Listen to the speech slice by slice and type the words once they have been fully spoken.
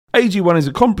AG1 is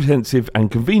a comprehensive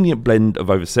and convenient blend of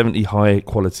over 70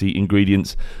 high-quality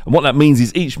ingredients, and what that means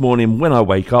is each morning when I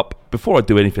wake up, before I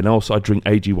do anything else, I drink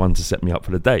AG1 to set me up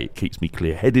for the day. It keeps me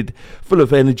clear-headed, full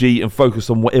of energy, and focused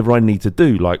on whatever I need to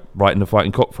do, like writing the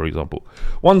Fighting Cock, for example.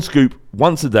 One scoop,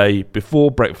 once a day,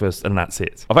 before breakfast, and that's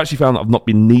it. I've actually found that I've not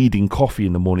been needing coffee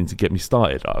in the morning to get me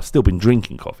started. I've still been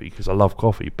drinking coffee because I love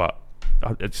coffee, but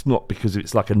it's not because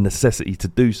it's like a necessity to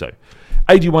do so.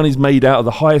 AG1 is made out of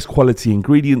the highest quality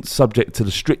ingredients subject to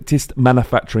the strictest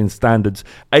manufacturing standards.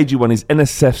 AG1 is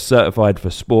NSF certified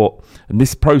for sport, and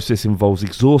this process involves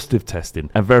exhaustive testing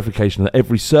and verification that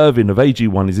every serving of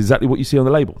AG1 is exactly what you see on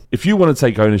the label. If you want to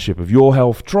take ownership of your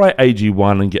health, try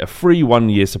AG1 and get a free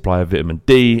 1-year supply of vitamin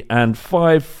D and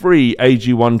 5 free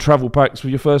AG1 travel packs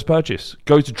with your first purchase.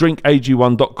 Go to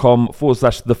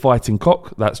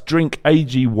drinkag1.com/thefightingcock. That's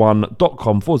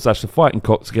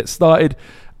drinkag1.com/thefightingcock to get started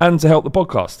and to help the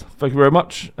podcast. Thank you very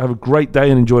much. Have a great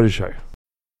day and enjoy the show.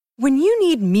 When you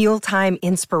need mealtime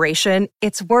inspiration,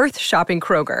 it's worth shopping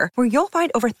Kroger, where you'll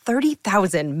find over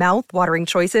 30,000 mouth-watering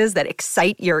choices that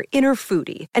excite your inner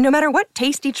foodie. And no matter what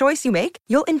tasty choice you make,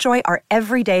 you'll enjoy our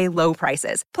everyday low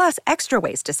prices, plus extra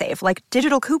ways to save, like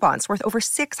digital coupons worth over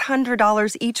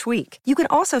 $600 each week. You can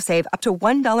also save up to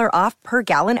 $1 off per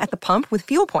gallon at the pump with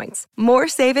fuel points. More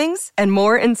savings and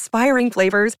more inspiring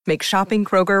flavors make shopping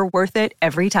Kroger worth it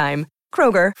every time.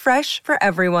 Kroger, fresh for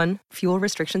everyone. Fuel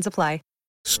restrictions apply.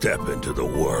 Step into the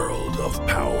world of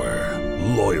power,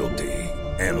 loyalty,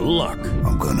 and luck.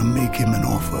 I'm gonna make him an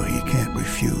offer he can't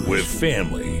refuse. With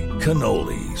family,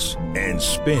 cannolis, and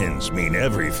spins mean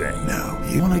everything. Now,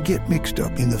 you wanna get mixed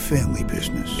up in the family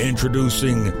business.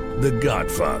 Introducing The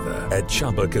Godfather at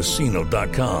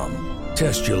ChumbaCasino.com.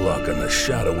 Test your luck in the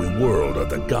shadowy world of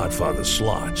The Godfather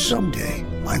slot. Someday,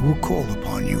 I will call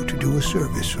upon you to do a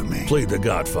service for me. Play The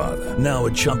Godfather, now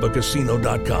at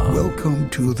ChumbaCasino.com. Welcome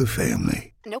to the family.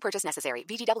 No purchase necessary.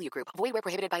 VGW Group. Void where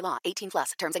prohibited by law.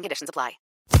 18+. Terms and conditions apply.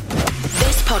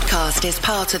 This podcast is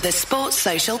part of the Sports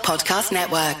Social Podcast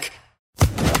Network.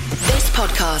 This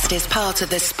podcast is part of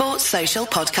the Sports Social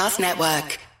Podcast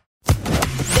Network.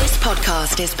 This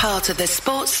podcast is part of the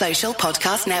Sports Social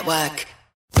Podcast Network.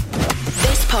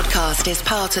 This podcast is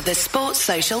part of the Sports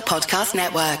Social Podcast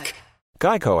Network.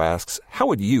 Geico asks, how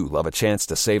would you love a chance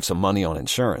to save some money on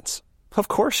insurance? Of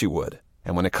course you would.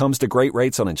 And when it comes to great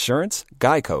rates on insurance,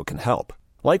 Geico can help.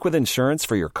 Like with insurance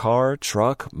for your car,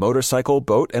 truck, motorcycle,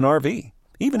 boat, and RV.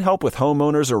 Even help with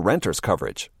homeowners or renters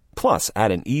coverage. Plus,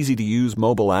 add an easy-to-use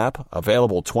mobile app,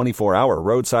 available 24-hour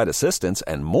roadside assistance,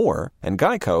 and more, and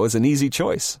Geico is an easy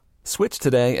choice. Switch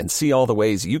today and see all the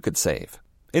ways you could save.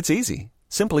 It's easy.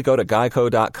 Simply go to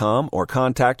geico.com or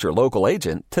contact your local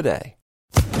agent today.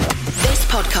 This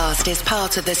podcast is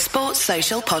part of the Sports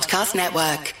Social Podcast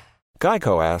Network.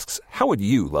 Geico asks, how would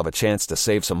you love a chance to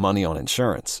save some money on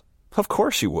insurance? Of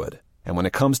course you would. And when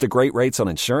it comes to great rates on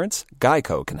insurance,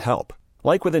 Geico can help.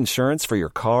 Like with insurance for your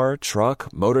car,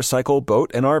 truck, motorcycle, boat,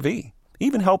 and RV.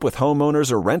 Even help with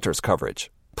homeowners or renters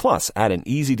coverage. Plus, add an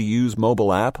easy-to-use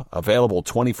mobile app, available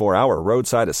 24-hour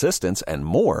roadside assistance, and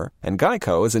more, and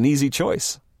Geico is an easy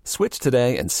choice. Switch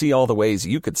today and see all the ways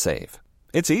you could save.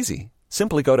 It's easy.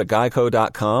 Simply go to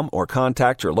geico.com or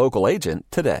contact your local agent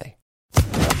today.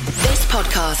 This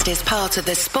podcast is part of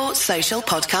the Sports Social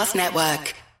Podcast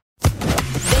Network.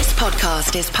 This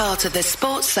podcast is part of the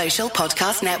Sports Social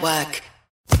Podcast Network.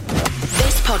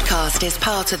 This podcast is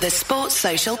part of the Sports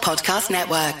Social Podcast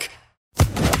Network.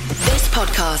 This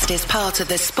podcast is part of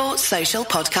the Sports Social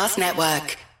Podcast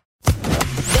Network.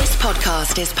 This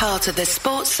podcast is part of the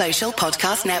Sports Social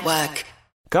Podcast Network.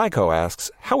 Geico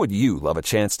asks, how would you love a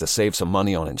chance to save some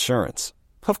money on insurance?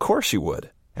 Of course you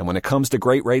would. And when it comes to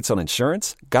great rates on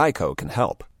insurance, Geico can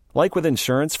help. Like with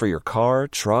insurance for your car,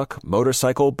 truck,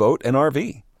 motorcycle, boat, and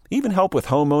RV. Even help with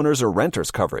homeowners or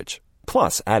renters coverage.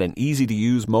 Plus, add an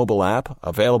easy-to-use mobile app,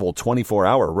 available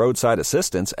 24-hour roadside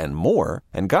assistance, and more,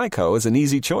 and Geico is an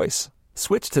easy choice.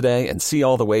 Switch today and see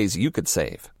all the ways you could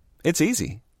save. It's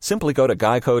easy. Simply go to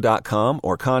geico.com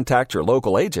or contact your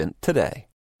local agent today.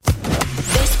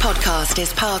 This podcast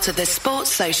is part of the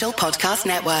Sports Social Podcast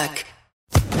Network.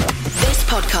 This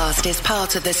podcast is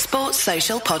part of the Sports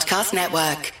Social Podcast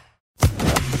Network.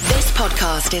 This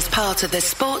podcast is part of the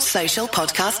Sports Social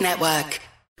Podcast Network.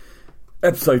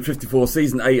 Episode 54,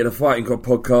 Season 8 of the Fighting Cock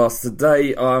podcast.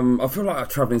 Today, I feel like a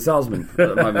travelling salesman at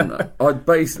the moment.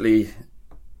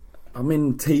 I'm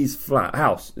in T's flat.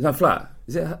 House. Is that flat?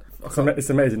 Is it? It's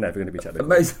amazing that we're going to be chatting.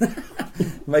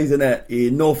 Amazing net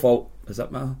in Norfolk. Does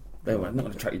that matter? They're not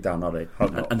going to track you down, are they?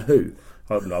 Hope not. And who?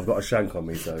 Hope not. I've got a shank on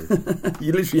me, so...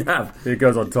 You literally have. It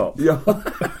goes on top. Yeah.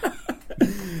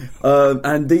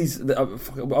 And these, we've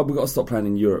got to stop playing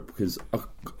in Europe because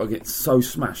I get so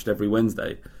smashed every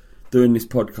Wednesday doing this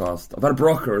podcast. I've had a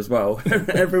Barocca as well.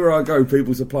 Everywhere I go,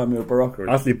 people supply me with Barocca.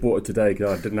 I actually bought it today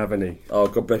because I didn't have any. Oh,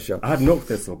 God bless you. I had milk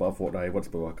thistle, but I thought, no, what's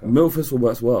Barocca? Milk thistle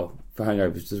works well for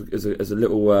hangovers. Just as a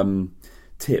little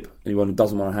tip, anyone who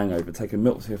doesn't want a hangover, take a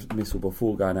milk thistle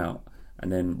before going out,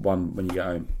 and then one when you get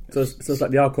home. So it's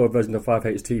like the alcohol version of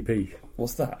 5-HTP.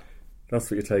 What's that? That's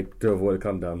what you take to avoid a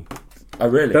come down. Oh,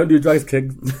 really? Don't do drugs,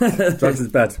 kids. Drugs is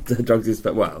bad. Drugs is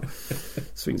bad. Well,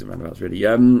 swings and roundabouts, really.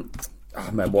 Oh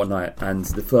man, what a night. And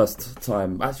the first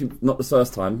time, actually not the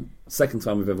first time, second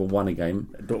time we've ever won a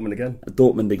game.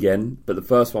 Dortmund again, but the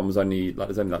first one was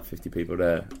there's only like 50 people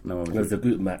there. No one was. It was a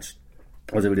group match.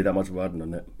 Wasn't really that much riding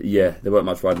on it. Yeah, there weren't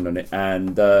much riding on it.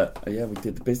 And we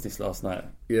did the business last night.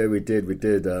 Yeah, we did.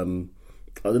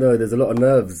 I don't know, there's a lot of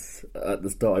nerves at the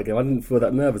start of the game. I didn't feel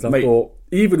that nervous. I thought,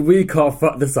 even we can't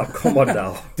fuck this up. Come on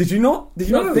now. Did you not? Did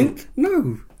you not think?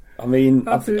 No. I mean,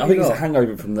 I think not. It's a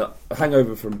hangover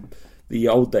from the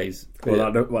old days.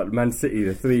 Well, like Man City,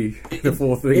 the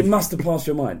 4-3. It must have passed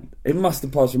your mind.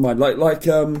 Like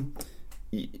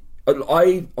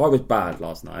I was bad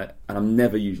last night, and I'm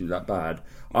never usually that bad.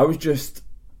 I was just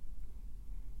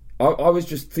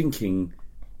thinking,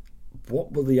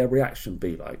 what will the reaction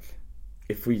be like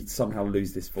if we somehow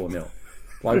lose this 4-0?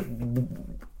 Like,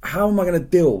 how am I going to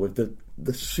deal with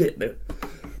the shit that,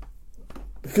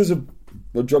 because of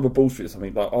the job of bullshit or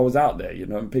something? Like, I was out there,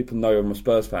 and people know I'm a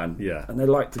Spurs fan, and they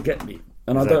like to get me,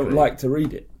 and exactly. I don't like to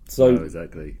read it. So no,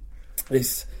 exactly.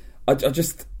 I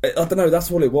don't know.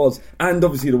 That's all it was, and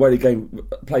obviously the way the game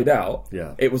played out,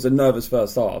 it was a nervous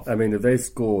first half. I mean, if they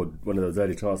scored one of those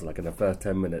early chances, like in the first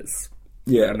 10 minutes,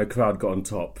 and the crowd got on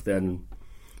top, then.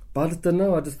 But I just don't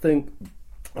know. I just think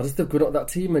we're not that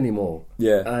team anymore.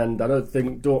 Yeah. And I don't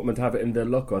think Dortmund have it in their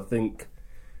locker. I think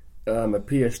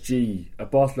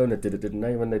Barcelona did it, didn't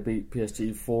they, when they beat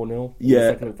PSG 4-0?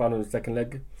 Yeah. In the second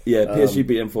leg. Yeah, PSG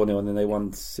beat them 4-0 and then they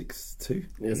won 6-2.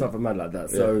 Yeah, something mad like that.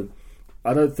 So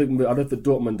I don't think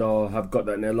Dortmund have got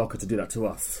that in their locker to do that to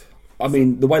us. I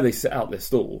mean, the way they set out their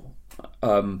stall,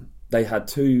 they had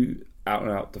two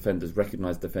out-and-out defenders,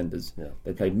 recognised defenders. Yeah.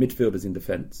 They played midfielders in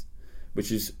defence,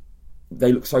 which is,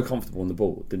 they looked so comfortable on the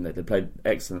ball, didn't they? They played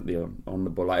excellently on the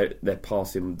ball, like their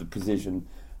passing, the precision.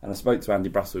 And I spoke to Andy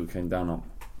Brassel, who came down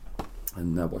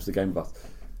and watched the game with us,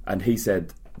 and he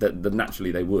said that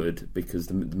naturally they would, because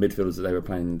the midfielders that they were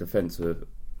playing in defence were,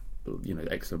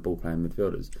 excellent ball playing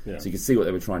midfielders. Yeah. So you could see what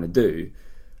they were trying to do,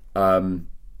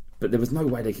 but there was no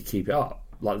way they could keep it up.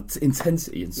 Like, the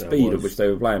intensity and speed at which they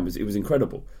were playing was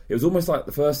incredible. It was almost like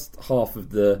the first half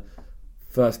of the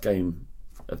first game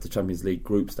of the Champions League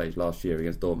group stage last year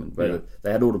against Dortmund, where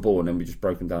they had all the ball and then we just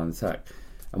broke them down in attack.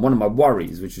 And one of my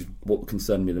worries, which is what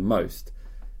concerned me the most,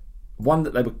 one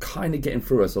that they were kind of getting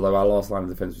through us, although our last line of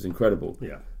defence was incredible.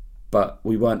 Yeah. But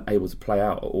we weren't able to play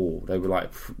out at all. They were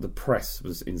like, the press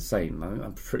was insane.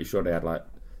 I'm pretty sure they had like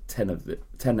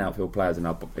 10 outfield players in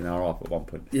our half at one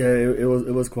point. Yeah, it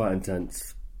was quite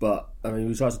intense. But I mean,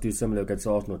 we tried to do similar against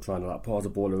Arsenal, trying to like pass the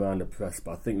ball around the press.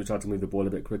 But I think we tried to move the ball a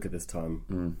bit quicker this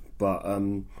time. But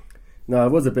no,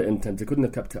 it was a bit intense. They couldn't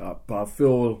have kept it up. But I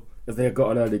feel if they had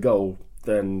got an early goal,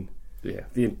 then the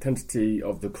intensity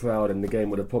of the crowd and the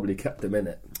game would have probably kept them in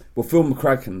it. Well, Phil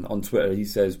McCracken on Twitter, he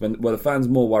says, "Were the fans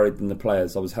more worried than the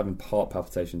players? I was having heart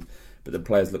palpitations, but the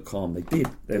players looked calm." They did.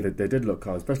 They did look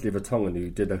calm, especially Vertonghen,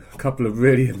 who did a couple of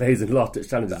really amazing last-ditch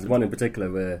challenges. One in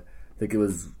particular where I think it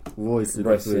was Royce.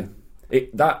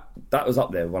 That was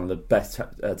up there, one of the best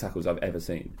tackles I've ever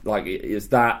seen. Like, it's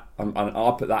that.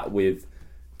 I'll put that with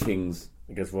King's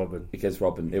against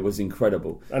Robin. It was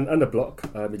incredible. And a block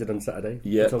we did on Saturday.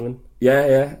 Yeah.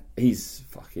 Yeah. He's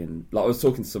fucking. Like, I was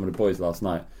talking to some of the boys last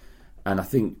night, and I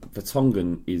think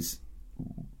Vertonghen is.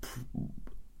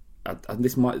 And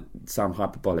this might sound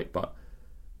hyperbolic, but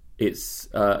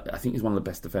it's. I think he's one of the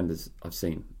best defenders I've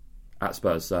seen at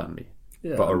Spurs, certainly.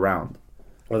 Yeah. But around.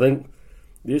 I think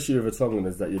the issue with Vertonghen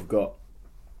is that you've got.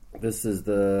 This is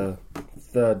the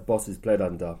third boss he's played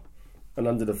under, and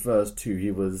under the first two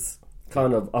he was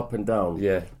kind of up and down.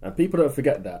 Yeah. And people don't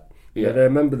forget that. Yeah. They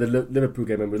remember the Liverpool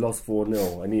game when we lost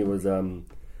 4-0, and he was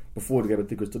before the game I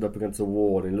think he stood up against a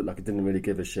wall and he looked like he didn't really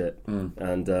give a shit.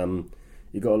 And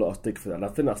he got a lot of stick for that. And I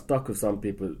think that stuck with some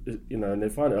people, and they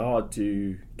find it hard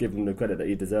to give him the credit that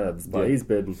he deserves. But he's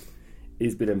been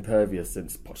impervious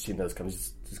since Pochettino's come.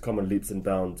 Just come in leaps and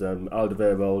bounds.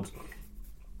 Alderweireld,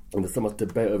 and there's so much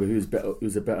debate over who's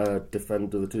a better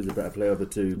defender of the two, who's a better player of the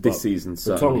two. This season,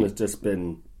 the Vertonghen has just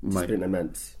been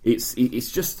immense. It's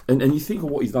just, and you think of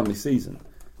what he's done this season.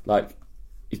 Like,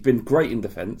 he's been great in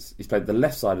defence. He's played the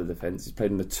left side of defence. He's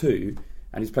played in the two,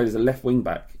 and he's played as a left wing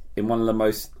back in one of the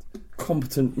most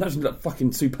competent,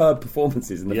 fucking superb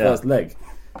performances in the first leg.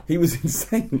 He was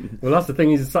insane. Well, that's the thing.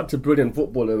 He's such a brilliant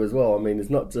footballer as well. I mean, it's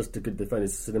not just a good defender.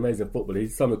 He's an amazing footballer.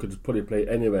 He's someone who could just probably play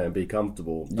anywhere and be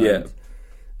comfortable. Yeah.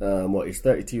 And, he's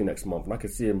 32 next month, and I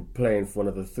could see him playing for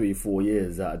another 3-4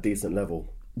 years at a decent level.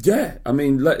 Yeah, I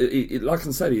mean, like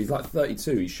I said, he's like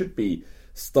 32. He should be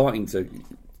starting to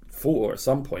fall at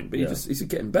some point, but he's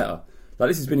getting better. Like,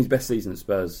 this has been his best season at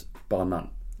Spurs, bar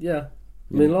none. Yeah.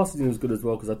 I mean, last season was good as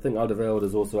well, because I think Alderweireld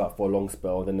was also out for a long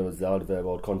spell. Then there was the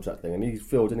Alderweireld contract thing, and he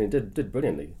filled in and did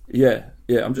brilliantly. Yeah.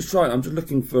 I'm just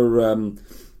looking for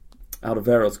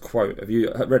Alderweireld's quote. Have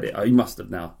you read it? Oh, you must have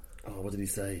now. Oh, what did he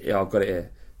say? Yeah, I've got it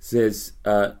here. It says,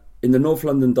 in the North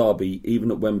London derby, even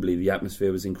at Wembley, the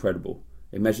atmosphere was incredible.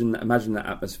 Imagine that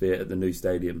atmosphere at the new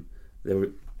stadium.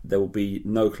 There will be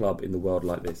no club in the world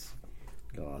like this.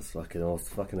 Oh, it's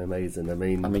fucking amazing. I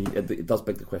mean, it does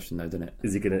beg the question, though, doesn't it?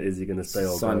 Is he gonna stay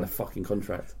or sign the fucking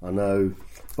contract? I know,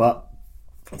 but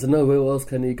I don't know, where else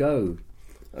can he go?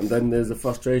 And then there's a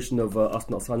frustration of us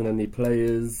not signing any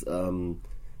players.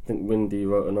 I think Windy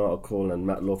wrote an article, and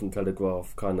Matt Law from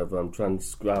Telegraph kind of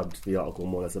transcribed the article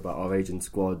more or less about our aging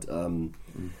squad.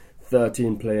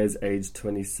 13 players aged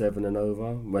 27 and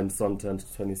over. When Son turns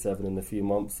 27 in a few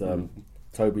months.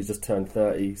 Toby's just turned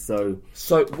 30, so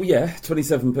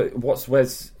 27. But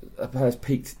where's a player's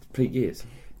peak years?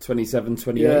 27,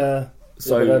 28. Yeah.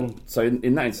 So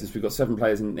in that instance, we've got 7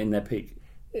 players in their peak.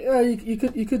 Yeah, you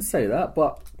could say that,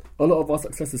 but a lot of our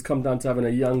success has come down to having a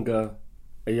younger,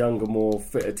 more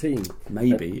fitter team.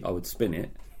 Maybe I would spin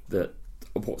it that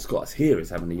what's got us here is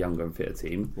having a younger and fitter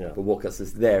team. Yeah. But what gets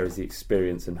us there is the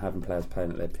experience and having players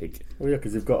playing at their peak. Well, yeah,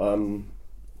 because you've got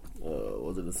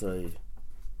what did I say?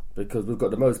 Because we've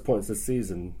got the most points this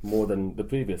season, more than the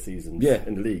previous seasons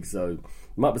in the league. So there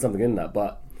might be something in that,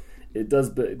 but it does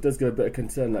give a bit of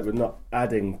concern that we're not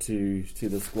adding to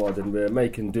the squad and we're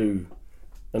making do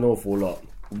an awful lot.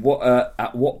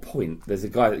 At what point? There's a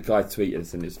guy tweeted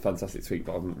this, and it's a fantastic tweet,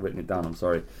 but I haven't written it down. I'm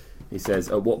sorry. He says,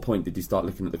 "At what point did you start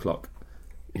looking at the clock?"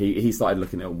 He started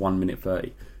looking at 1 minute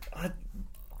 30. I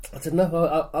don't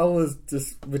know. I was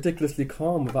just ridiculously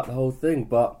calm about the whole thing,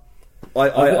 but.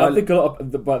 I think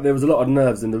but there was a lot of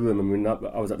nerves in the room. I mean,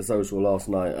 I was at the social last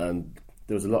night, and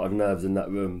there was a lot of nerves in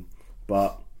that room.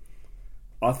 But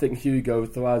I think Hugo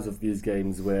thrives of these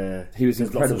games where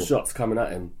there's lots of shots coming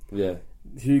at him. Yeah,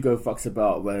 Hugo fucks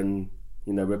about when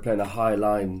we're playing a high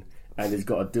line, and he's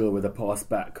got to deal with a pass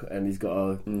back, and he's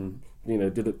got to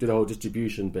do the whole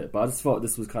distribution bit. But I just thought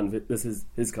this is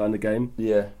his kind of game.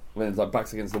 Yeah. When it's like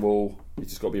backs against the wall, you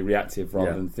just got to be reactive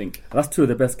rather than think. That's 2 of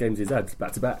the best games he's had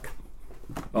back to back.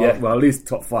 Yeah, well, at least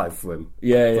top 5 for him.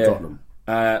 Yeah. Tottenham.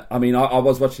 I mean, I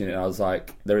was watching it and I was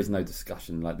like, there is no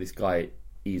discussion. Like, this guy,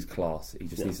 he's class. He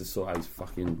just needs to sort out his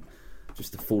fucking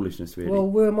just the foolishness, really. Well,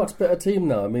 we're a much better team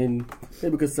now. I mean,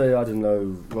 people could say, I don't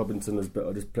know, Robinson is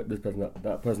better, this person,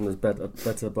 that person is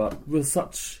better, but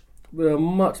we're a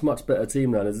much better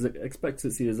team now. His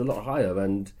expectancy is a lot higher,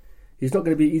 and he's not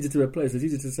going to be easy to replace. It's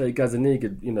easy to say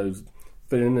Gazzaniga,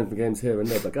 filling in for games here and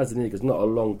there, but Gazzaniga's not a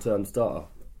long-term starter.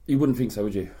 You wouldn't think so,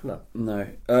 would you? No.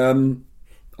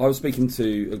 I was speaking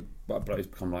to a bloke who's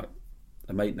become like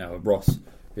a mate now, Ross,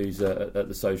 who's at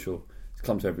the social. He's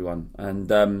come to everyone,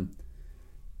 and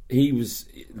he was.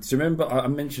 Do you remember I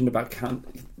mentioned about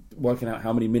working out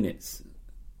how many minutes?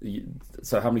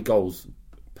 So how many goals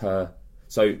per?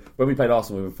 So when we played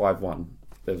Arsenal, we were 5-1.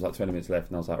 There was like 20 minutes left,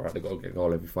 and I was like, right, they've got to get a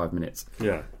goal every 5 minutes.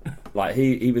 Yeah. Like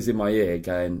he was in my ear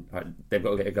going, right, they've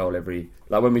got to get a goal every.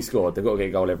 Like when we scored, they've got to get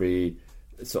a goal every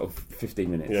sort of 15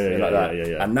 minutes,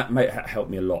 yeah. And that helped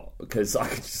me a lot because I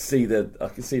could see the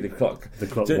clock. The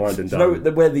clock winding down. You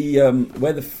know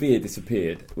where the fear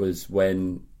disappeared was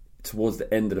when towards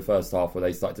the end of the first half where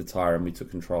they started to tire and we took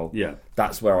control. Yeah,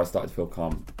 that's where I started to feel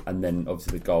calm, and then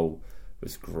obviously the goal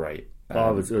was great. It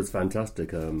was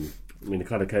fantastic. I mean, it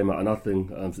kind of came out of nothing.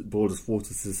 Ball just falls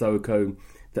to Sissoko.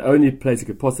 The only place he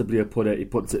could possibly have put it, he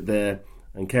puts it there,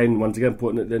 and Kane once again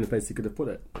putting it the only place he could have put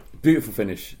it. Beautiful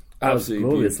finish. Absolutely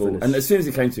beautiful. Finish. And as soon as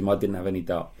it came to him, I didn't have any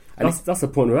doubt. And that's the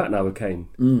point we're at now with Kane.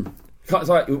 It's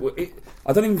like,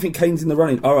 I don't even think Kane's in the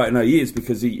running. All right, no, he is,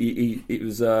 because he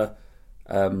was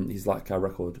he's like our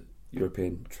record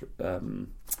European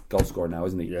goal scorer now,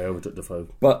 isn't he? Yeah, overtook Defoe.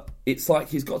 But it's like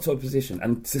he's got to a position,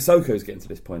 and Sissoko's getting to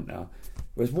this point now.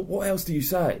 Whereas, what else do you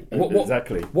say?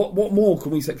 Exactly. What more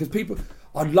can we say? Because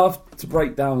I'd love to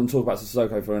break down and talk about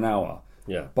Sissoko for an hour.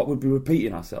 Yeah, but we'd be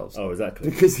repeating ourselves. Oh, exactly.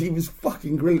 Because he was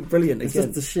fucking brilliant it's again.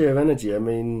 Just the sheer energy. I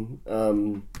mean,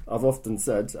 I've often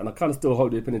said, and I kind of still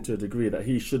hold the opinion to a degree, that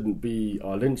he shouldn't be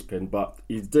our linchpin, but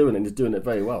he's doing it, and he's doing it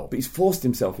very well. But he's forced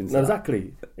himself into that.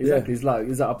 Exactly. Yeah. He's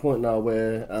at a point now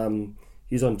where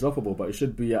he's undroppable, but he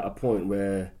should be at a point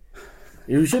where...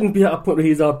 He shouldn't be at a point where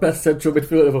he's our best central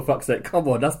midfielder, for fuck's sake. Come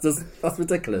on, that's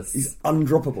ridiculous. He's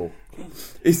undroppable.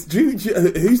 Who's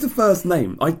the first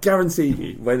name? I guarantee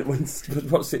you, when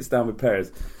Poch sits down with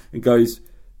Perez and goes,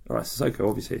 all right, Sissoko,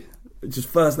 obviously. Just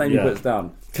first name he puts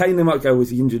down. Kane, they might go, was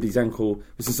he injured his ankle?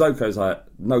 But Sissoko's like,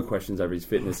 no questions over his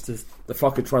fitness. The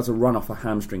fucker tries to run off a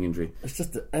hamstring injury. It's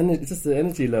just the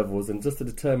energy levels and just the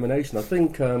determination. I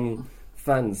think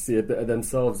fans see a bit of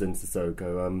themselves in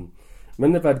Sissoko.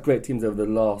 When they've had great teams over the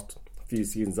last few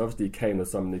seasons, obviously Kane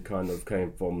was someone who kind of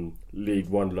came from League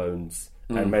One loans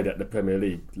and made it at the Premier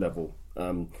League level.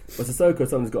 But Sissoko,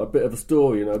 someone's got a bit of a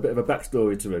story, a bit of a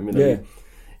backstory to him.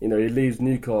 He leaves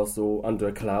Newcastle under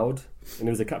a cloud, and he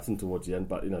was a captain towards the end.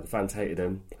 But the fans hated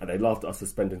him, and they laughed at us for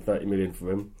spending 30 million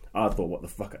for him. I thought, what the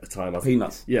fuck at the time?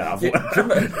 Peanuts. Yeah.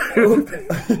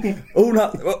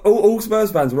 All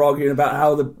Spurs fans were arguing about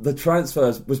how the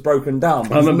transfers was broken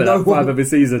down. I remember that 5 every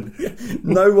season.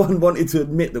 No one wanted to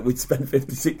admit that we'd spent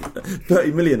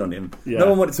 30 million on him. Yeah. No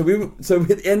one wanted. So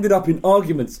we ended up in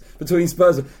arguments between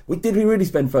Spurs. Did we really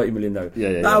spend 30 million though?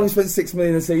 We spent 6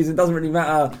 million a season. Doesn't really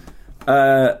matter.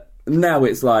 Now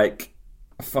it's like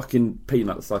fucking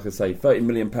peanuts. Like I say, £30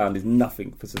 million is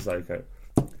nothing for Sissoko.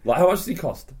 Like, how much does he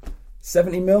cost?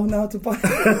 70 mil now to buy?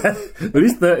 Well,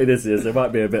 he's 30 this year, so it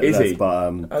might be a bit less. He?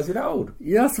 But is he that old?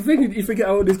 Yeah, that's the thing. You forget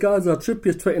how old these guys are.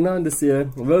 Trippier's 29 this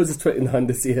year. Rose is 29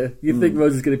 this year. You think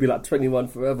Rose is going to be like 21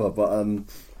 forever, but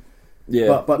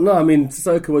But no, I mean,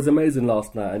 Sissoko was amazing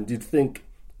last night, and you'd think,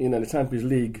 in the Champions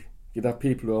League, you'd have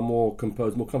people who are more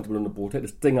composed, more comfortable on the ball, take the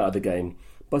sting out of the game.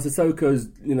 But Sissoko's,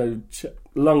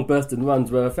 long bursting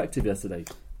runs were effective yesterday.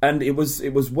 And it was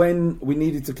when we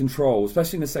needed to control,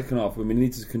 especially in the second half, when we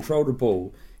needed to control the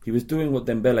ball, he was doing what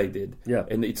Dembele did. Yeah.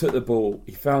 And he took the ball,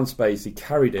 he found space, he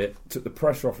carried it, took the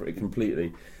pressure off it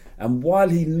completely. And while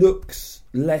he looks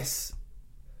less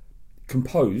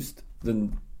composed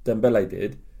than Dembele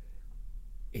did,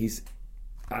 he's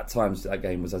at times that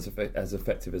game was as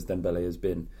effective as Dembele has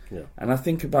been. Yeah. And I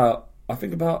think about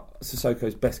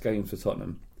Sissoko's best games for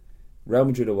Tottenham. Real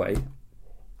Madrid away.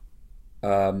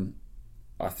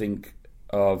 I think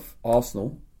of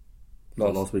Arsenal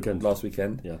last weekend.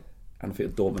 Yeah. And I think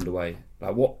of Dortmund away.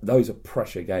 Those are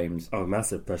pressure games. Oh,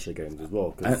 massive pressure games as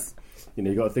well. Because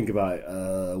you got to think about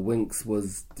it. Winks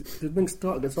did Winks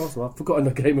start against Arsenal? I've forgotten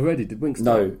the game already. Did Winks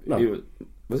start? No.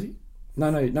 Was he?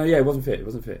 No. Yeah, it wasn't fit. It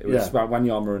was about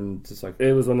Wanyama and Sissoko.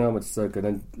 It was Wanyama and Sissoko.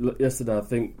 And then yesterday, I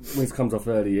think Winks comes off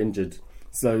early injured,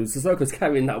 so Sissoko's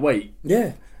carrying that weight.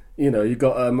 Yeah. You've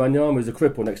got Wanyama who's a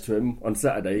cripple next to him on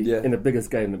Saturday in the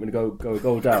biggest game that we're going to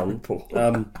go down.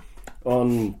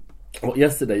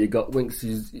 Yesterday you got Winks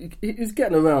he's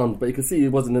getting around, but you can see he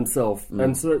wasn't himself,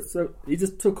 and so he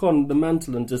just took on the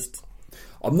mantle and just.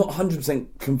 I'm not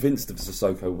 100% convinced of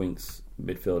Sissoko Winks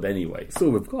midfield anyway. That's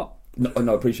all we've got. No,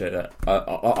 I appreciate that.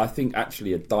 I think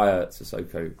actually a Dyer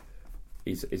Sissoko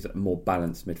is a more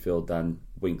balanced midfield than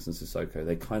Winks and Sissoko.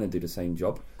 They kind of do the same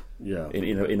job. Yeah,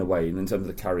 in a way, in terms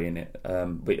of carrying it,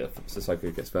 but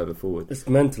Sissoko gets further forward. It's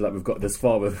mental that we've got this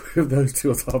far with those two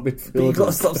as our midfielders. But you've got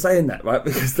to stop saying that, right?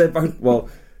 Because they're both,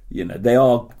 they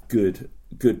are good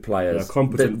players.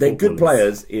 They're good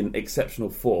players in exceptional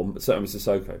form, certainly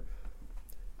Sissoko.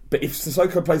 But if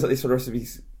Sissoko plays like this for the rest of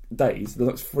his days, the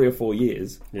next 3 or 4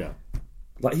 years,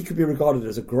 he could be regarded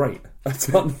as a great.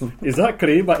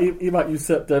 Exactly. He might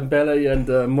usurp Dembele and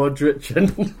Modric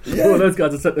and all those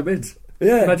guys and set the mid.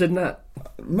 Yeah. Imagine that.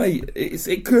 Mate,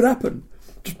 it could happen.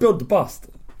 Just build the bust.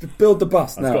 Just build the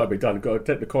bust now. That's got to be done. Got to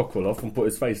take the cockerel off and put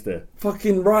his face there.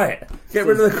 Fucking right. Get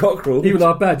rid of the cockerel. Even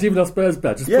our badge, even our Spurs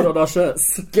badge. Just put on our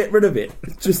shirts. Get rid of it.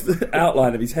 Just the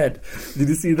outline of his head. Did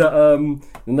you see that?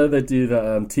 They do that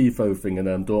Tifo thing in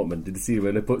Dortmund. Did you see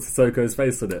when they put Sissoko's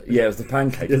face on it? Yeah, it was the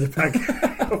pancake. Yeah, the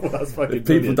pancake. Well, that's fucking if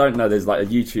people don't know, there's like a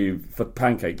YouTube for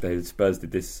Pancake Day. Spurs did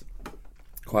this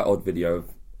quite odd video of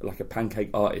like a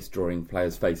pancake artist drawing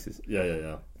players' faces.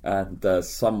 Yeah. And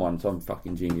some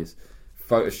fucking genius,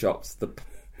 photoshops the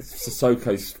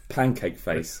Sissoko's pancake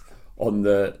face on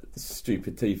the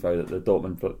stupid tifo that the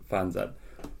Dortmund fans had.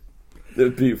 It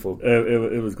was beautiful.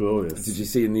 It was glorious. Did you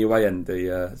see in the away end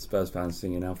the Spurs fans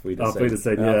singing Auf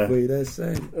Wiedersehen? Yeah. Auf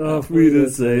Wiedersehen. Auf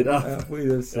Wiedersehen. Auf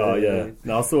Wiedersehen. Oh yeah.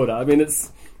 No, I saw that. I mean,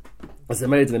 it's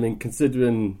amazing. I mean,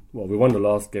 considering we won the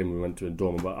last game we went to in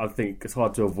Dortmund, but I think it's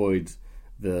hard to avoid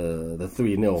the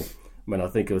 3-0 when I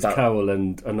think it was Carroll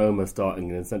and Anoma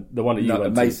starting, and the one that you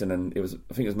went Mason to. And I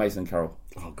think it was Mason and Carroll.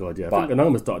 Oh god, yeah. I think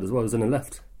Anoma started as well. He was in the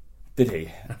left. Did he?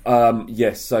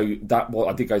 Yes. So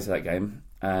I did go to that game,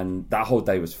 and that whole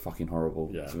day was fucking horrible.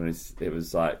 Yeah. To be honest, it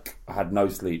was like I had no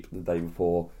sleep the day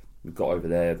before. We got over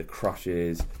there, the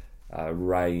crushes,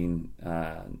 rain,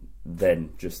 then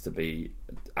just to be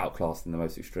outclassed in the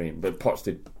most extreme. But Poch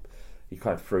he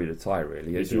kind of threw the tie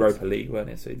really. It was Europa League, weren't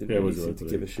it? So he didn't really seem to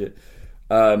give a shit.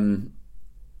 And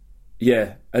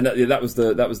that was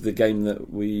the game that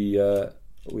we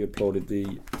applauded the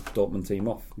Dortmund team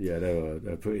off. Yeah,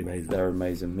 they're pretty amazing. They're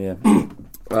amazing, yeah.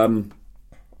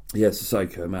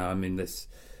 Sissoko, man. I mean, there's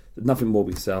nothing more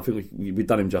we can say. I think we've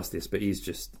done him justice, but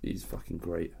he's fucking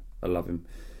great. I love him.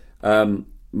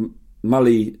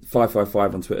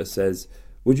 Mully555 on Twitter says,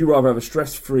 would you rather have a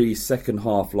stress-free second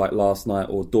half like last night,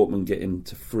 or Dortmund getting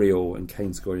to 3-3 and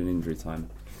Kane scoring in injury time?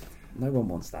 No one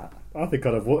wants that. I think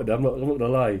I'd have wanted it. I'm not going to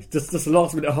lie. Just a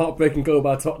last-minute heartbreaking goal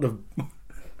by Tottenham.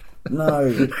 No,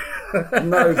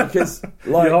 because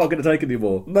you're not going to take it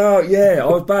anymore. No, yeah, I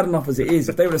was bad enough as it is.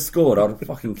 If they would have scored, I'd have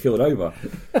fucking killed over.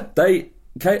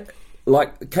 Kane,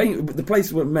 the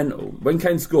place went mental. When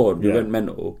Kane scored, we went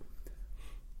mental.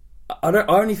 I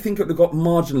only think it would have got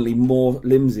marginally more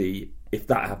limsy if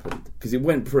that happened, because it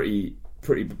went pretty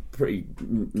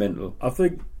mental. I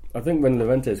think when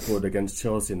Llorente scored against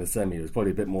Chelsea in the semi, it was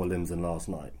probably a bit more limbs than last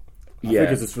night. I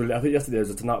think yesterday was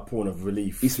an outpouring of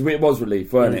relief. It was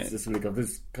relief, wasn't it? It's really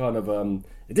this kind of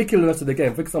it did kill the rest of the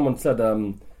game. I think someone said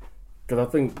because I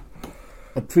think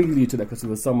a preview to that, because there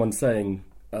was someone saying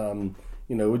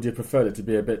would you prefer it to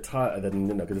be a bit tighter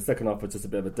than because the second half was just a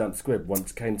bit of a damp squib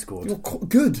once Kane scored. You're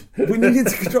good. We needed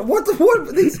to control. What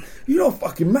these? You're not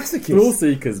fucking masochists. Thrill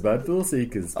seekers, man. Thrill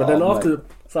seekers. But then after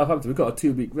Southampton, we got a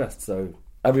 2-week rest. So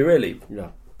have we really?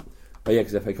 Yeah. Oh yeah,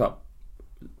 because FA Cup.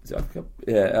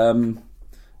 Yeah,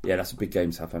 that's a big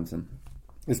game, Southampton.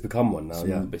 It's become one now.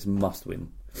 It's must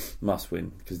win,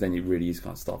 because then you really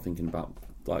can't start thinking about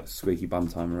like squeaky bum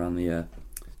time around the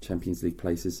Champions League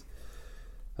places.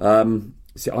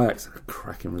 Ajax had a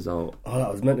cracking result. Oh,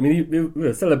 that was meant. I mean, we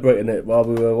were celebrating it while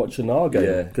we were watching our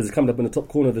game, because it's coming up in the top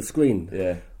corner of the screen.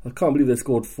 Yeah, I can't believe they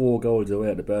scored 4 goals away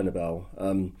at the Bernabeu.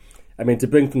 I mean, to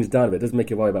bring things down a bit, it does make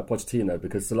you worry about Pochettino,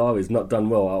 because Solari's not done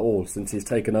well at all since he's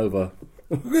taken over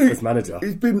as manager.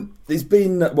 He's been he's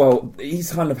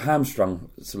kind of hamstrung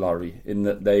Solari in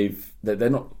that they're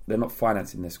not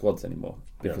financing their squads anymore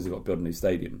because they've got to build a new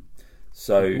stadium.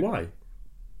 So why?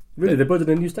 Really, they're building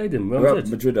a new stadium.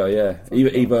 Madrid, yeah.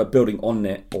 Either building on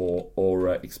it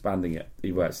or expanding it.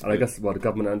 And I guess the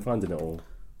government aren't funding it all.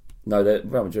 No,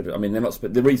 Real Madrid. I mean, they're not.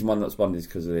 The reason why they're not spun is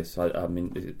because of this. I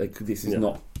mean, this is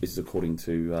not. This is according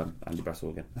to Andy Brassel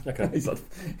again. Okay, he's my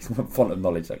font of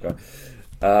knowledge, that guy.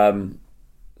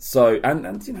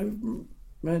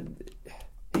 Man,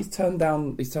 he's turned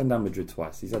down Madrid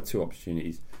twice. He's had 2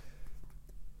 opportunities.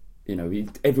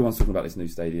 Everyone's talking about this new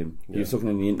stadium. He was talking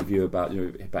in the interview about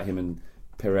him and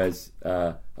Perez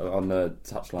on the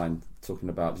touchline, talking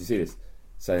about. Do you see this?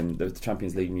 Saying the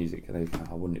Champions League music, and they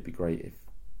go, wouldn't it be great if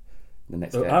the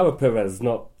next game? Our Perez,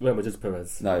 not Madrid's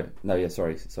Perez. No, yeah,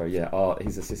 sorry, yeah.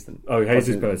 His assistant. Oh,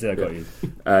 Jesus Perez. Yeah, I got you.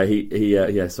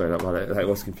 Sorry, that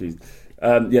was confused.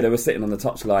 They were sitting on the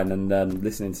touchline and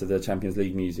listening to the Champions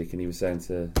League music, and he was saying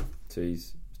to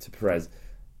Perez,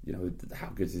 how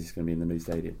good is this going to be in the new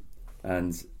stadium?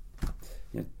 And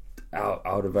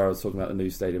Alderweireld was talking about the new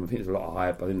stadium. I think there's a lot of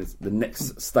hype. I think the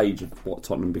next stage of what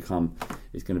Tottenham become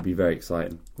is going to be very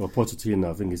exciting. Well, Pochettino,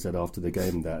 I think he said after the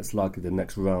game that it's likely the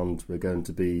next round we're going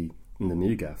to be in the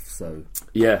new gaff. So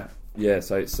yeah.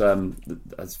 So it's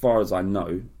as far as I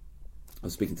know, I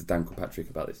was speaking to Dan Kilpatrick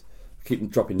about this. I keep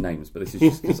dropping names, but this is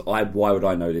just because why would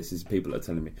I know this? Is people are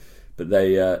telling me, but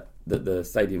the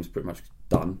stadium's pretty much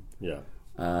done. Yeah.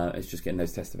 It's just getting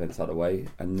those test events out of the way,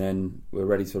 and then we're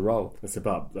ready to roll. I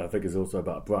think it's also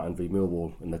about Brighton v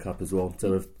Millwall in the cup as well.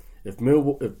 So if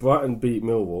Brighton beat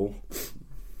Millwall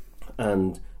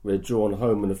and we're drawn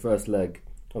home in the first leg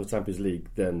of the Champions League,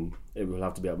 then it will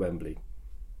have to be at Wembley.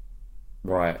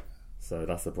 Right. So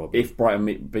that's the problem. If Brighton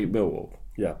beat Millwall,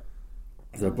 yeah.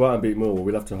 So if Brighton beat Millwall,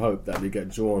 we'll have to hope that we get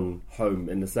drawn home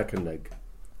in the second leg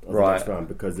of the next round,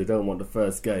 because they don't want the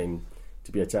first game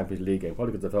to be a Champions League game,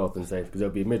 probably because of health and safety, because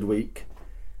it'll be midweek,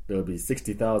 there'll be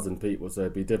 60,000 people, so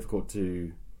it'll be difficult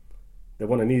to. They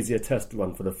want an easier test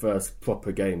run for the first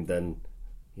proper game than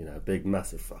a big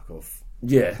massive fuck off.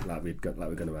 Yeah, like we're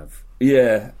going to have.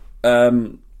 Yeah, I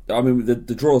mean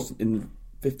the draw's in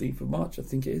 15th of March, I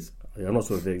think it is. Yeah, I'm not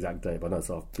sure of the exact date, but I know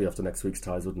it'll be after next week's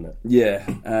ties, wouldn't it? Yeah,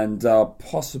 and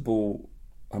possible.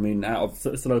 I mean,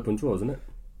 it's an open draw, isn't it?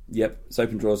 Yep, it's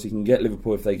open draws. So you can get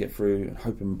Liverpool if they get through, and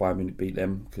hoping Bayern Munich beat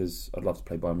them, because I'd love to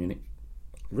play Bayern Munich.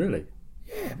 Really?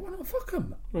 Yeah, why not? Fuck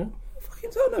them. Yeah. Fucking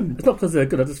fucking Tottenham. It's not because they're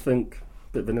good. I just think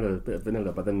bit of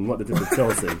vanilla. But then what they did with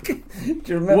Chelsea. Do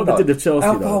you remember what they did with Chelsea?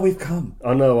 How far we've come?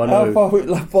 I know. How far we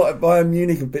like Bayern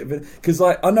Munich a bit because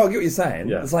like I know I get what you're saying.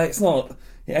 Yeah. It's like it's not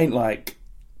like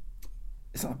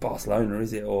Barcelona,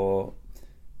 is it, or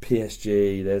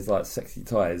PSG? There's like sexy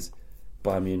ties.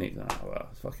 Bayern Munich, well,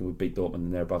 fucking we beat Dortmund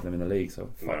and they're above them in the league,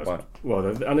 so fuck Bayern. Well,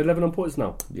 they're 11 on points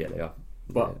now. Yeah, they are.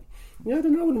 But yeah, I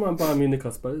don't know. I wouldn't mind Bayern Munich, I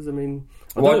suppose. I mean,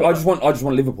 I just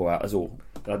want Liverpool out. That's all.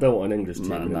 I don't want an English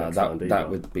team. No, that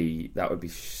would be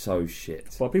so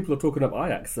shit. Well, people are talking up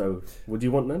Ajax, so would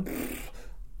you want them?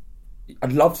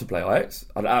 I'd love to play Ajax.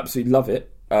 I'd absolutely love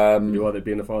it. You rather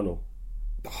be in the final?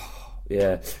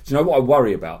 Yeah. Do you know what I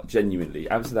worry about? Genuinely,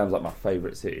 Amsterdam's like my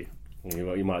favourite city.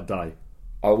 You might die.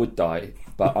 I would die,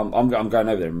 but I'm going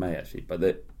over there in May actually.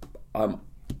 But I'm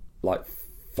like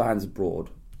fans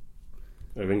abroad.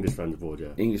 Oh, English fans abroad, yeah.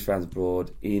 English fans abroad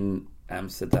in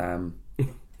Amsterdam.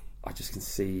 I just can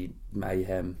see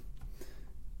mayhem.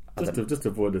 Just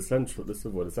avoid the central. Just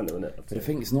avoid the centre, innit? But I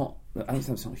think it's not.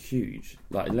 Amsterdam's not huge.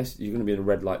 Like unless you're going to be in a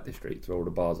red light district where all the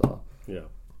bars are. Yeah.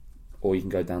 Or you can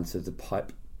go down to the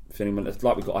Pipe. If anyone, it's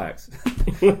like we've got Ajax,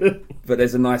 but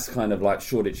there's a nice kind of like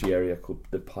Shoreditchy area called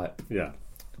the Pipe. Yeah.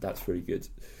 That's really good.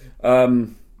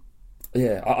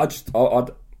 Yeah, I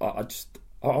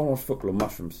want football on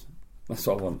mushrooms. That's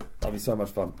what I want. That'd be so much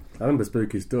fun. I remember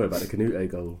Spooky's story about the Canute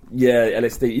goal. Yeah,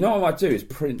 LSD. You know what I might do is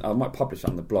I might publish it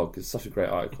on the blog. It's such a great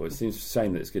article. It seems a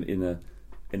shame that it's in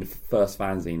the first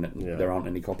fanzine that there aren't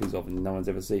any copies of and no one's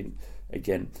ever seen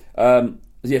again. So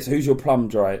who's your plum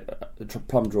draw?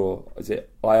 Is it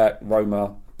Ajax,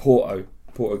 Roma, Porto?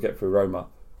 Porto get through Roma.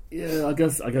 Yeah, I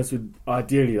guess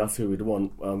ideally that's who we'd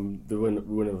want. The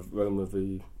winner of Roma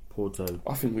v Porto.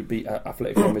 I think we'd beat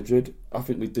Atletico Madrid. I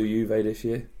think we'd do Juve this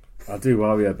year. I do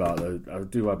worry about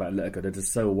Atletico. They're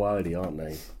just so wily, aren't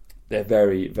they? They're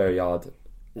very, very hard to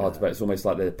beat. It's almost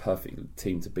like they're the perfect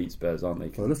team to beat Spurs, aren't they?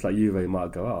 Well, it looks like Juve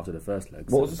might go out after the first leg.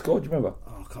 What was the score? Do you remember?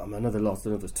 Oh, I can't remember. Another loss. I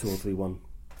don't know if it's 2 or 3-1.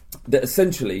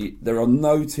 Essentially, there are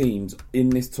no teams in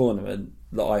this tournament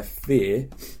that I fear,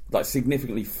 like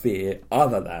significantly fear,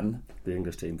 other than the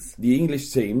English teams. The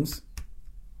English teams,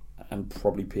 and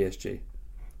probably PSG.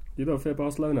 You don't fear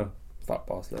Barcelona? Fuck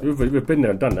Barcelona. We've been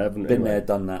there and done that, haven't we? Been there,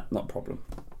 done that, not a problem.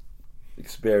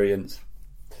 Experience.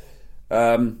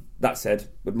 That said,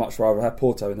 would much rather have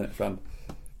Porto in the next round.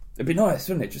 It'd be nice,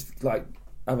 wouldn't it? Just like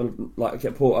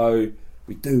get Porto.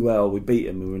 We do well. We beat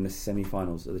them. We were in the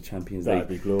semi-finals of the Champions League. That'd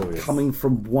be glorious. Coming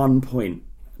from 1 point,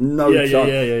 no chance.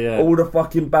 Yeah. All the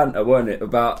fucking banter, weren't it,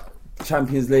 about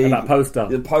Champions League? And that poster.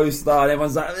 The poster, and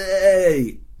everyone's like,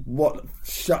 "Hey, what?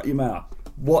 Shut your mouth.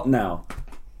 What now?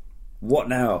 What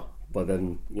now?" But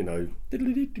then, to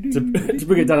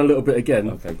bring it down a little bit again.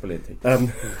 Okay, brilliant.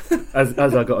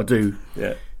 As I got to do.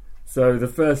 Yeah. So the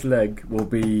first leg will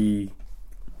be.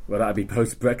 Well, that'd be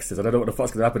post-Brexit. I don't know what the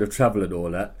fuck's going to happen with travel and all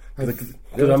that. Because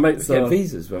our mates get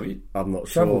visas, won't we? I'm not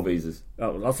sure. Travel visas.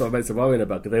 That's what my mates are worrying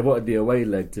about, because they wanted the away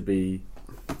leg to be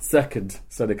second,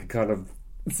 so they could kind of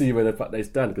see where they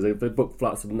stand, because they book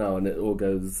flights from now and it all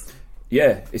goes...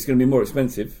 Yeah, it's going to be more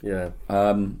expensive. Yeah.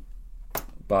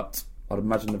 But I'd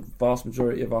imagine the vast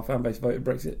majority of our fan base voted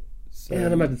Brexit. So yeah,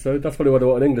 I'd imagine so. That's probably why they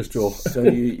want an English draw. So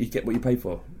you get what you pay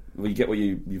for. Well, you get what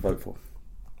you vote for.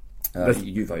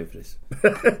 You voted for this.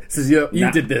 So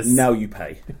you did this. Now you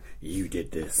pay. You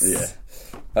did this.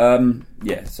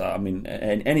 Yeah. So I mean,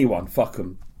 anyone, fuck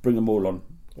them, bring them all on.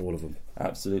 All of them.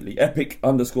 Absolutely.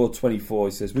 Epic_24.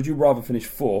 He says, would you rather finish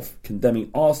 4th,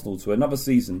 condemning Arsenal to another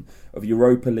season of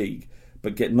Europa League,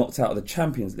 but get knocked out of the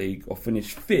Champions League, or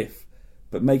finish 5th,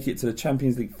 but make it to the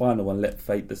Champions League final and let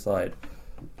fate decide?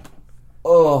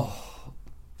 Oh,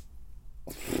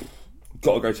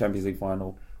 got to go Champions League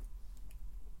final.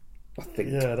 I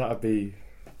think. Yeah, that'd be.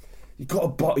 You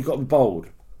got to be bold,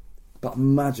 but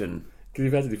imagine. Can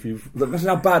you imagine if you? Imagine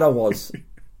how bad I was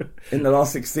in the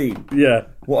last 16. Yeah.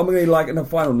 What am I going to be like in the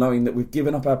final, knowing that we've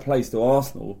given up our place to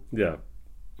Arsenal? Yeah.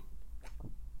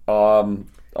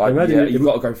 You've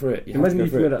got to go through it. Imagine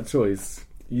if you made that choice,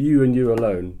 you and you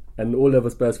alone, and all the other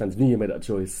Spurs fans knew you made that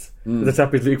choice. The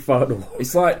Champions League final.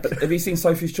 It's like, have you seen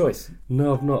Sophie's Choice?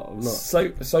 No, I've not.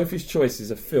 Sophie's Choice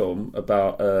is a film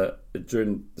about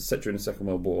during the Second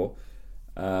World War,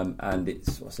 and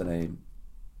it's, what's her name?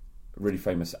 A really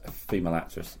famous female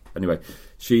actress. Anyway,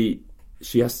 she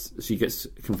gets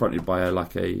confronted by a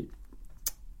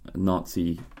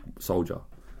Nazi soldier,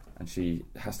 and she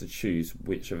has to choose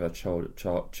which of her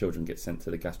children gets sent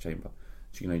to the gas chamber.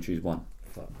 She can only choose one.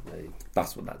 Fuck me.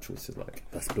 That's what that choice is like.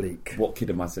 That's bleak. What kid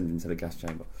am I sending to the gas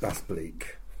chamber? That's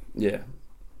bleak. Yeah.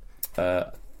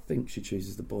 I think she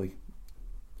chooses the boy.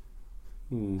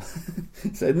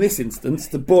 So in this instance,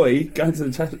 the boy going to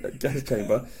the gas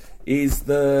chamber is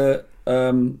the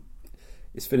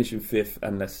is finishing 5th,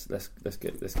 and let's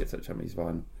get to the Champions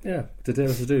League. Yeah, to do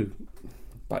what to do.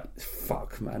 But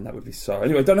fuck, man, that would be so.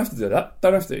 Anyway, don't have to do that.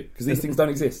 Don't have to, because these things don't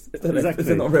exist. Exactly.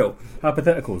 They're not real.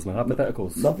 Hypotheticals, man.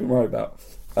 Hypotheticals. Nothing to worry about.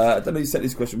 I don't know who sent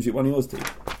this question. Was it one of yours, Steve?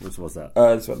 Which was that?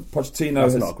 This one. Pochettino.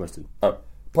 That's not a question. Oh,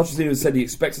 Pochettino has said he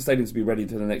expects the stadium to be ready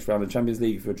to the next round of the Champions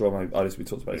League if we draw. We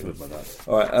talked about that.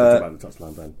 All right. About the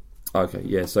touchline ban. Okay,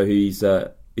 yeah. So he's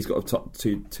got a top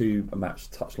two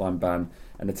match touchline ban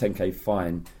and a 10k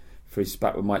fine for his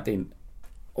spat with Mike Dean.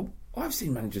 Oh, I've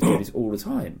seen managers do this all the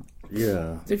time.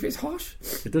 Yeah. Do you think it's harsh?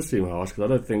 It does seem harsh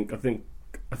because I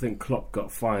think Klopp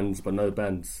got fines but no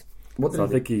bans. I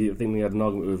think he had an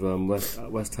argument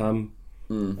with West Ham,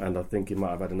 and I think he might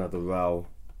have had another row.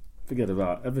 I think he had a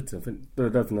row at Everton. I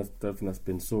don't think that's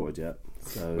been sorted yet.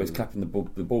 So he's clapping the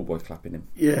ball boy's clapping him.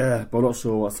 Yeah, but I'm not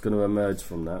sure what's going to emerge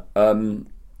from that.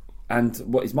 And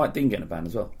what is Mike Dean getting a ban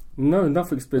as well? No,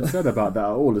 nothing's been said about that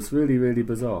at all. It's really, really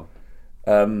bizarre.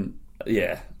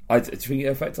 Yeah. Do you think it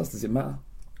affects us? Does it matter?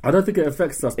 I don't think it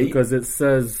affects us because it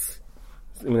says.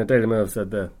 I mean, the Daily Mirror said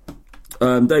there.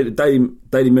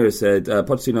 Daily Mirror said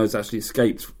Pochettino has actually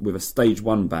escaped with a stage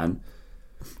 1 ban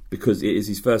because it is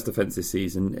his first offence this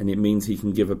season, and it means he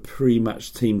can give a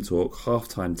pre-match team talk,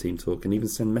 half-time team talk, and even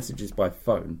send messages by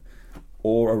phone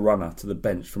or a runner to the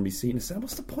bench from his seat. And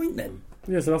what's the point then?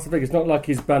 Yeah, so that's the thing. It's not like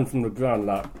he's banned from the ground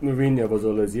like Mourinho was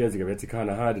all those years ago. He had to kind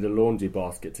of hide in a laundry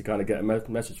basket to kind of get a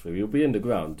message through. He'll be in the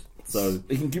ground, so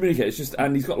he can communicate. It's just,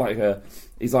 and he's got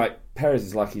Perez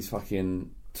is like his fucking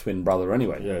twin brother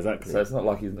anyway. Yeah, exactly. So it's not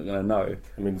like he's not going to know.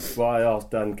 I mean, what I asked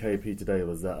Dan KP today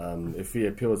was that if he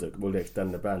appeals it, will they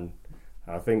extend the ban?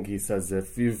 I think he says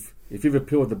if you've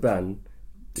appealed the ban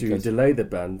to delay the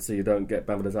ban so you don't get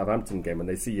banned for the Southampton game, and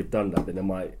they see you've done that, then they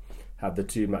might have the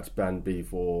 2-match ban be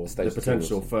for the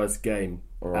potential first game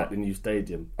at the new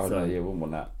stadium. Oh no, yeah, we wouldn't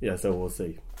want that. Yeah, so we'll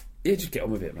see. Yeah, just get on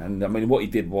with it, man. I mean, what he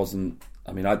did wasn't.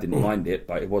 I mean, I didn't mind it,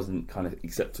 but it wasn't kind of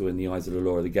acceptable in the eyes of the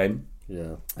law of the game.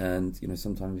 Yeah, and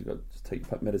sometimes you've got to take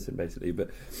your medicine, basically.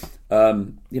 But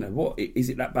what is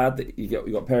it that bad that you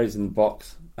got Perez in the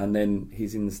box and then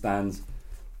he's in the stands?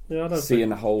 Yeah, I don't seeing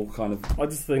the whole kind of. I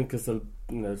just think it's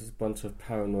just a bunch of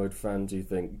paranoid fans who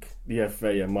think the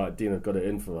FA and Mike Dean have got it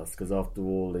in for us because after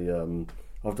all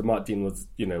after Mike Dean was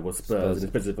Spurs and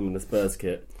especially from in the Spurs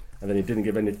kit, and then he didn't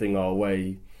give anything our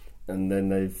way, and then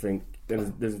they think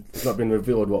it's not been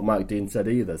revealed what Mike Dean said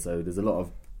either. So there's a lot of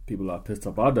people that are pissed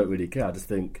off. But I don't really care. I just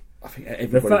think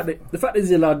the fact that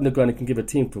he's allowed in the ground and can give a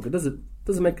team talk, it doesn't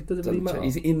really matter.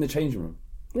 He's in the changing room.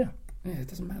 Yeah, it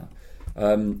doesn't matter.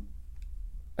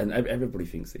 And everybody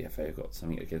thinks the FA have got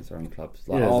something against their own clubs.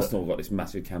 Like Arsenal got this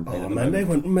massive campaign. Oh man, they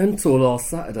went mental last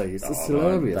Saturday. It's just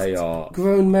hilarious. They are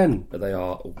grown men. But they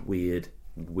are weird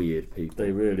people.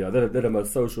 They really are. They're the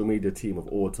most social media team of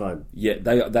all time. Yeah,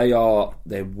 they are.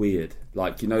 They're weird.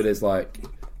 Like there's like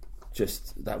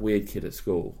just that weird kid at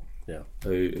school. Yeah.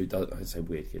 Who does? I say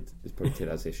weird kid. This probably kid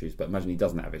has issues, but imagine he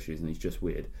doesn't have issues and he's just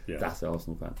weird. Yeah. That's an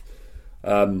Arsenal fan.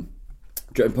 And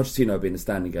Pochettino being in the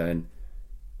stand and going,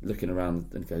 looking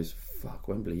around and goes, "Fuck,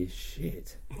 Wembley is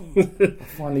shit." I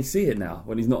finally see it now.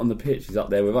 When he's not on the pitch, he's up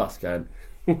there with us going,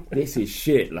 "This is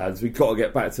shit, lads. We've got to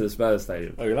get back to the Spurs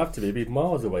stadium." Oh, you'll have to be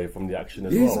miles away from the action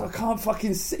as well. I can't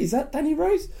fucking see. Is that Danny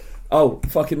Rose? Oh,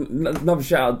 fucking another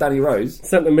shout out, Danny Rose.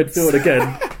 Centre midfield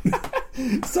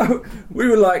again. So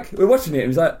we're watching it. And he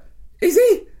was like, "Is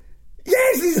he?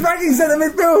 Yes, he's back in centre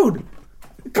midfield."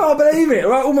 Can't believe it,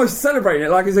 right? Almost celebrating it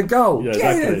like it's a goal. Yeah,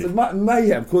 exactly. It's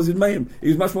mayhem, causing mayhem. He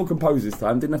was much more composed this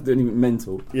time, didn't have to do anything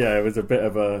mental. Yeah, it was a bit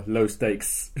of a low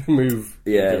stakes move.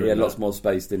 Yeah, he had lots more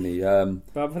space, didn't he?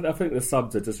 But I think the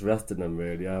subs are just resting them,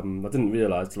 really. I didn't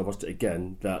realise till I watched it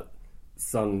again that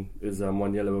Son is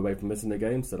 1 yellow away from missing the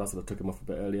game, so that's what I took him off a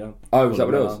bit earlier. Oh, is that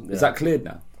what it was? Yeah. Is that cleared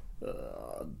now?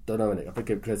 Don't know anything. I think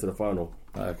it clears to the final.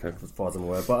 Oh, okay. As far as I'm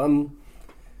aware. But,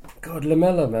 God,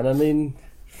 Lamella, man, I mean...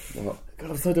 What? God,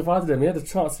 I'm so divided him. He had a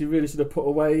chance he really should have put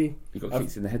away. He got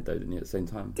kicked in the head though, didn't he, at the same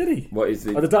time? Did he? What is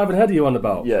the diving header you on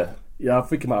about? Yeah. Yeah, I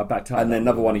think he might have backed out. And then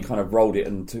another one, he kind of rolled it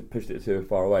and pushed it too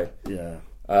far away. Yeah.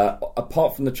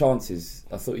 Apart from the chances,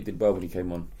 I thought he did well when he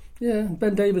came on. Yeah,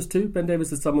 Ben Davies too. Ben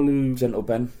Davies is someone who... Gentle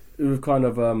Ben. Who we've kind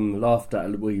of laughed at a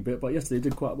wee bit, but yesterday he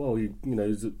did quite well. He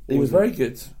was very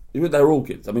good. They were all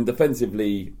good. I mean,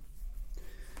 defensively,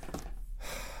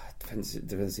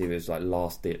 it was like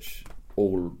last ditch.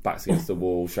 All backs against the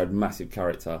wall, showed massive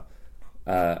character.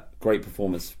 Great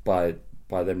performance by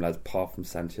them lads, apart from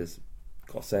Sanchez.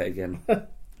 Got to say it again.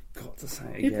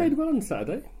 He played well on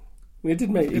Saturday. He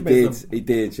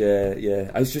did.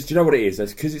 Yeah. It's just, you know what it is?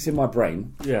 It's because it's in my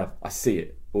brain. Yeah, I see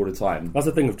it all the time. That's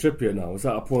the thing with Trippier now. It's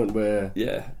at a point where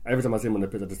every time I see him on the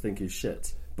pitch, I just think he's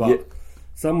shit. But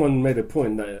someone made a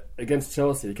point that against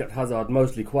Chelsea, he kept Hazard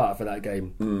mostly quiet for that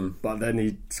game, but then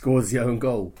he scores his own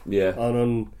goal. Yeah,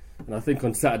 and I think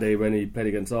on Saturday when he played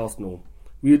against Arsenal,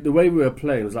 the way we were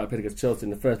playing was like playing against Chelsea in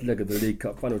the first leg of the League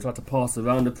Cup final. We tried to pass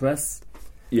around the press.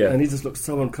 Yeah, and he just looks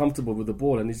so uncomfortable with the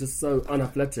ball, and he's just so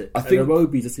unathletic. I think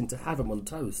Iwobi just seemed to have him on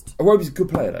toast. Iwobi's a good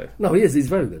player, though. No, he is. He's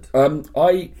very good.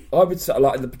 I would say,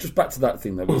 like, just back to that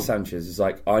thing though with Sanchez, is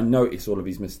like I notice all of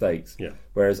his mistakes. Yeah.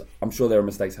 Whereas I'm sure there are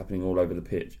mistakes happening all over the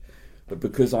pitch, but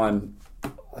because I've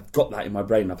got that in my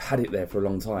brain, I've had it there for a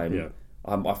long time. Yeah.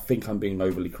 I think I'm being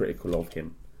overly critical of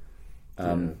him.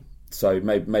 So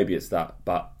maybe it's that,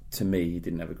 but to me, he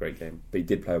didn't have a great game, but he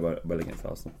did play well against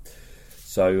Arsenal.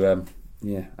 So.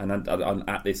 Yeah, and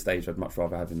at this stage, I'd much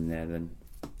rather have him there than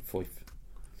Foyth.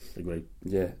 Agree.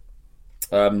 Yeah.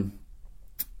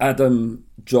 Adam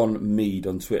John Mead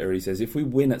on Twitter, he says, if we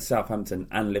win at Southampton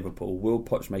and Liverpool, will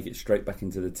Poch make it straight back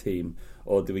into the team,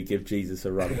 or do we give Jesus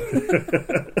a run?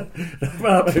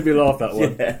 That made me laugh, that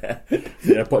one.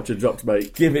 Yeah, Poch dropped,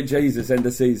 mate. Give it Jesus, end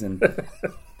of season. But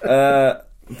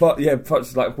yeah,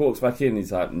 Poch like walks back in,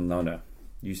 he's like, no,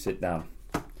 you sit down.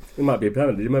 It might be a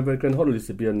penalty. Do you remember Glenn Hoddle used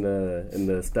to be in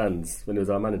the stands when he was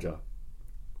our manager?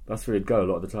 That's where he'd go a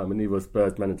lot of the time. When he was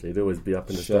Spurs manager, he'd always be up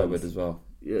in the Sherwood stands. as well.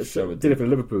 Yeah, Sherwood did it for the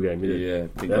Liverpool game. Yeah.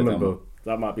 I remember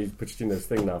that might be Pochettino's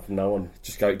thing now from now on.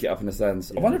 Just go get up in the stands.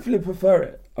 Yeah. I wonder if he'd prefer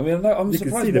it. I mean, I'm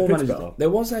surprised more managers. There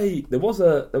was a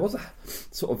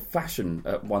sort of fashion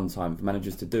at one time for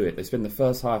managers to do it. They spend the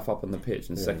first half up on the pitch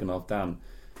and the second half down.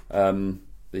 But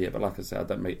like I said,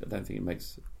 I don't think it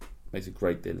makes a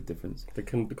great deal of difference. They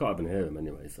can't even hear him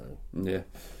anyway, so... Yeah.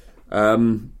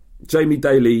 Jamie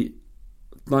Daly,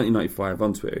 1995,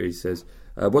 on Twitter, he says,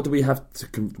 what do we have to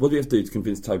do to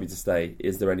convince Toby to stay?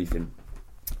 Is there anything?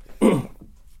 I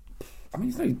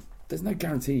mean, there's no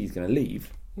guarantee he's going to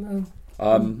leave. No.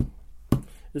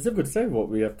 It's difficult to say what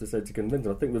we have to say to convince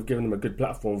him. I think we've given him a good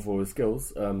platform for his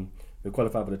skills. We're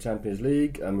qualified for the Champions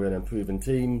League, and we're an improving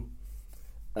team.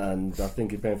 And I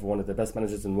think he's playing for one of the best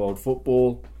managers in world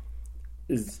football.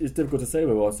 It's difficult to say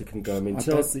where else he can go. I mean,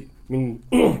 Chelsea.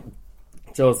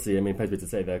 Chelsea. Painful to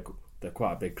say they're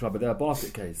quite a big club, but they're a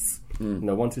basket case.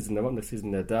 One season they're up, next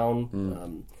season they're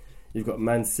down. You've got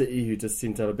Man City, who just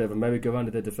seem to have a bit of a merry-go-round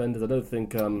of their defenders. I don't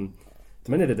think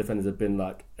many of the defenders have been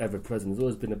like ever present. There's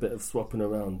always been a bit of swapping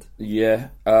around.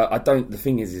 Yeah, I don't. The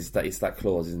thing is that it's that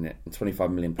clause, isn't it?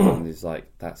 £25 million is like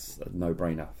that's a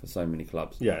no-brainer for so many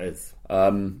clubs. Yeah, it is.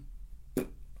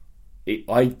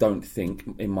 I don't think,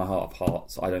 in my heart of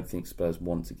hearts, I don't think Spurs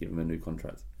want to give him a new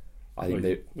contract. I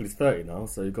think he's 30 now,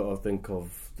 so you've got to think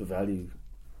of the value.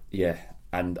 Yeah,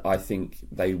 and I think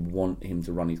they want him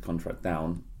to run his contract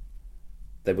down.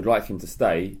 They would like him to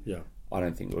stay. Yeah. I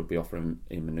don't think we would be offering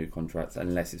him a new contract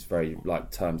unless it's very,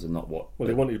 like, terms are not what... Well,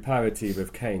 they wanted parity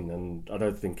with Kane, and I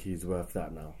don't think he's worth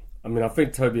that now. I mean, I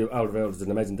think Toby Alderweireld is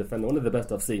an amazing defender, one of the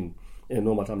best I've seen in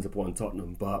all my time supporting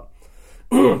Tottenham, but...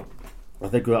 I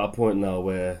think we're at a point now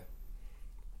where,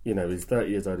 he's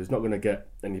 30 years old, he's not going to get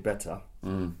any better.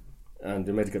 And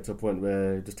we may get to a point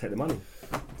where you just take the money.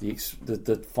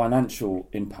 The financial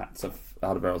impact of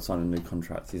Alderweireld signing a new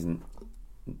contract it's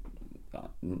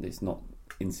not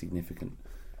insignificant.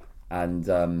 And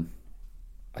I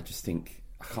just think,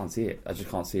 I can't see it. I just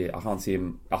can't see it. I can't see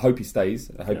him. I hope he stays.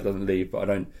 I hope he doesn't leave, but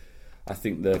I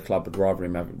think the club would rather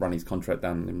him run his contract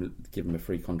down and give him a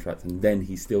free contract, and then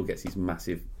he still gets his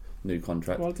massive new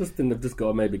contract. Well, I just think they've just got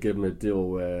to maybe give him a deal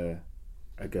where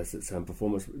I guess it's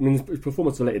performance. I mean, it's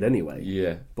performance related anyway.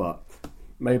 Yeah, but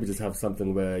maybe just have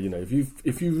something where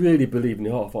if you really believe in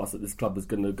your heart of hearts that this club is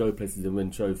going to go places and win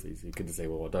trophies, you can just say,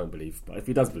 well, I don't believe. But if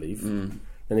he does believe,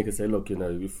 then he can say, look,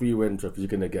 if we win trophies, you're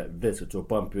going to get this, which will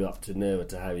bump you up to nearer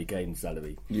to Harry Kane's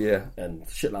salary. Yeah, and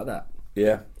shit like that.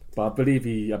 Yeah. But I believe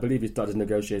he started his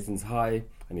negotiations high,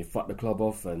 and he fucked the club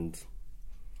off, and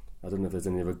I don't know if there's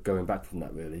any going back from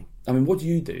that, really. I mean, what do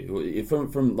you do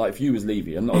if you was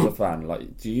Levy? I'm not as a fan.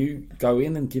 Like, do you go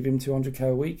in and give him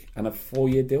 $200k a week and a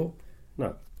 4-year deal?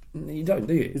 No, you don't,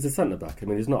 do you? He's a centre back. I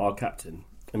mean, he's not our captain.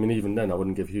 I mean, even then, I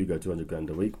wouldn't give Hugo $200,000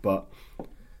 a week. But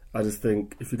I just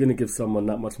think if you're going to give someone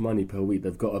that much money per week,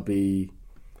 they've got to be.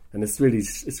 And it's really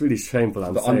shameful.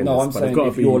 I'm saying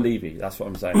if you're Levy, that's what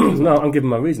I'm saying. No, I'm giving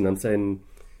my reason. I'm saying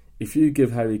if you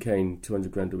give Harry Kane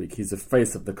 $200,000 a week, he's the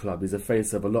face of the club. He's the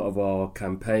face of a lot of our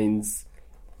campaigns.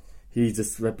 He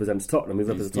just represents Tottenham. He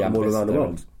represents Tottenham all around the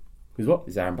world. He's what?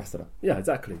 He's our ambassador. Yeah,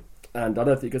 exactly. And I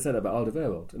don't think you can say that about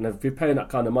Alderweireld. And if you're paying that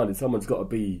kind of money, someone's got to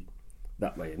be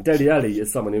that way. And Dele Alli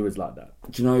is someone who is like that.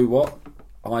 Do you know what?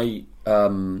 I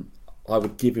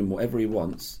would give him whatever he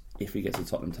wants if he gets a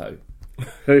Tottenham toe.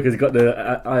 Because he's got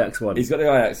the Ajax one. He's got the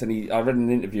Ajax, and I read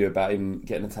an interview about him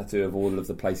getting a tattoo of all of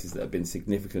the places that have been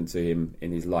significant to him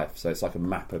in his life. So it's like a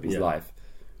map of his life.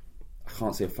 I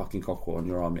can't see a fucking cockerel on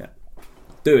your arm yet.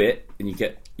 Do it, and you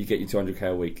get your 200k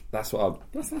a week. That's what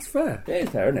That's fair. Yeah,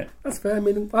 it's fair, isn't it? That's fair. I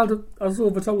mean, I saw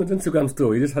Vertonghen's Instagram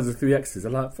story. He just has the 3 X's.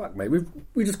 I'm like, fuck, mate.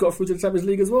 We just got through to the Champions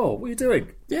League as well. What are you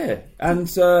doing? Yeah, and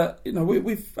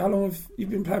we've how long have you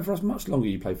been playing for us? Much longer.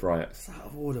 You played for Ajax. It's out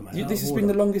of order, man. This has been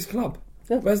the longest club.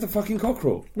 Yeah. Where's the fucking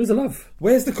cockerel? Where's the love?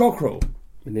 Where's the cockerel?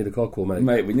 We need a cockerel, mate.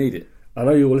 Mate, we need it. I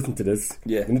know you all listen to this.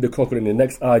 Yeah. We need a cockerel in the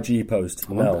next IG post.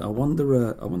 I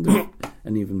wonder if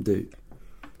any of them do.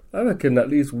 I reckon at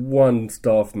least one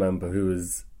staff member who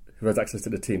has access to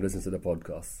the team listens to the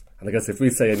podcast. And I guess if we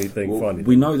say anything funny...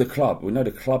 We know the club. We know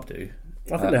the club do.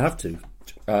 I think they have to.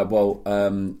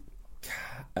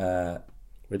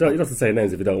 You don't have to say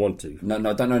names if you don't want to. No,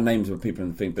 I don't know names of people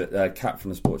in the thing, but Kat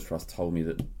from the Sports Trust told me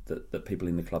that people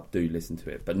in the club do listen to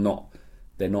it, but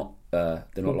they're not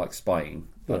like spying.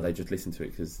 But they just listen to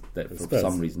it because for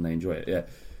some reason they enjoy it. Yeah.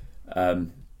 I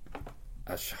don't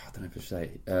know if I should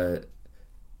say,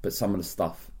 but some of the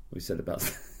stuff we said about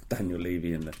Daniel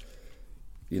Levy and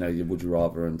your Would You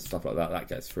Rather and stuff like that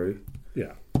gets through.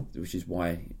 Yeah. Which is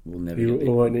why we'll never. We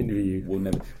won't interview you. We'll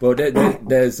never. Well,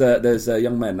 there's a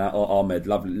young man, Ahmed,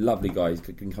 lovely guy. He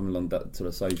can come along to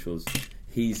the socials.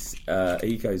 He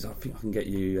goes, I think I can get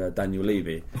you Daniel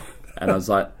Levy, and I was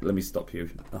like, let me stop you.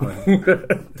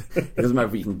 It doesn't matter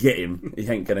if we can get him. He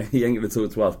ain't gonna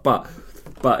talk to us.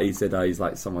 But he said he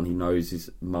like someone he knows, his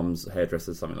mum's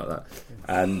hairdresser, something like that.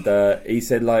 And he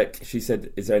said, she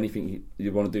said, is there anything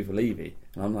you want to do for Levy?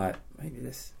 And I'm like, maybe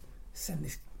let's send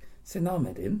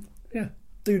Ahmed in,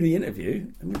 do the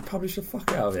interview, and we publish the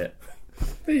fuck out of it.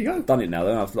 There you go. I've done it now,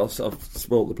 then. I've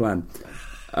spoilt the plan.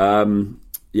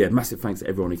 Massive thanks to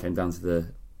everyone who came down to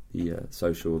the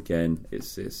social again.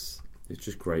 It's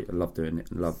just great. I love doing it.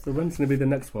 So when's going to be the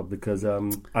next one? Because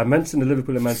I mentioned the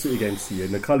Liverpool and Man City games to you,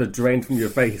 and the colour drained from your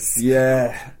face.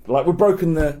 Yeah, like we've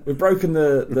broken the curse. Broken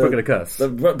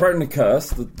the curse.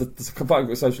 The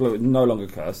compartment social is no longer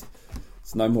cursed.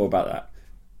 It's no more about that.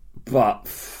 But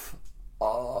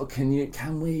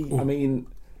can we? Ooh. I mean,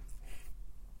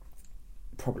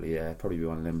 probably be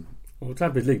one of them. Well,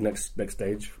 Champions League next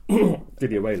stage. Did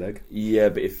the away leg? Yeah,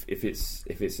 but if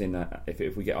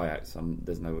we get Ajax,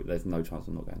 there's no chance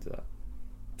I'm not going to that.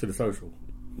 To the social?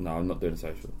 No, I'm not doing a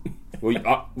social.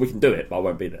 Well, we can do it, but I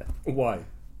won't be there. Why?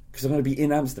 Because I'm going to be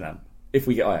in Amsterdam if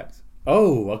we get Ajax.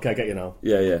 Oh, okay, I get you now.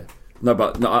 Yeah.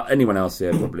 No, anyone else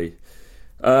here probably.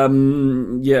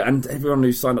 And everyone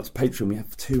who signed up to Patreon, we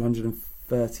have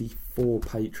 234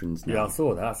 patrons now. Yeah, I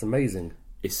saw that. That's amazing.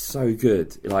 It's so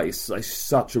good. Like it's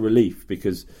such a relief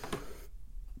because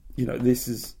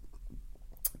it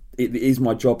is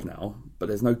my job now, but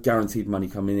there's no guaranteed money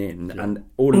coming in, and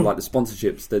all of the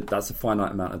sponsorships that's a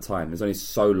finite amount of time. There's only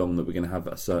so long that we're going to have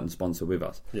a certain sponsor with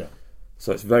us. Yeah.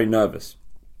 So it's very nervous,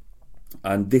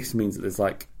 and this means that there's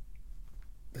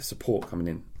support coming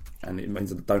in. And it means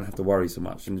that I don't have to worry so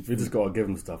much. And you just got to give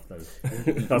them stuff, though.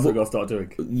 That's what we've got to start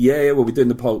doing. Yeah. Well, we're doing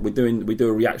the poll. We do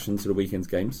a reaction to the weekend's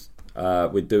games.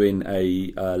 We're doing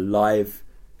a live,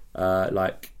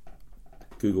 like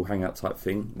Google Hangout type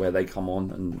thing where they come on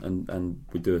and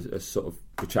we do a sort of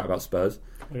we chat about Spurs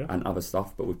and other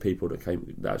stuff, but with people that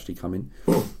actually come in.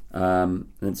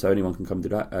 And so anyone can come do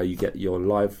that. You get your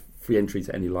live free entry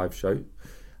to any live show.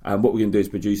 And what we're going to do is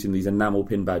producing these enamel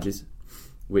pin badges,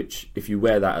 which if you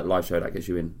wear that at live show, that gets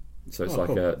you in. So it's like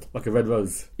a red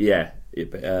rose. Yeah.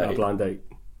 A blind date.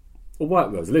 A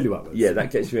white rose, a lily white rose. Yeah,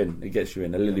 that gets you in. It gets you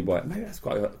in. A lily white. Maybe that's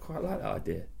quite like that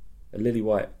idea. A lily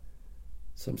white.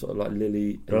 Some sort of like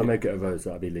lily. Don't make it a rose,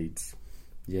 that'd be Leeds.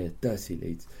 Yeah, dirty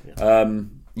Leeds. Yeah,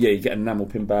 you get an enamel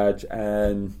pin badge,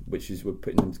 which is we're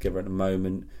putting them together at the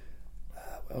moment.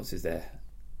 What else is there?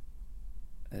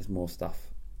 There's more stuff.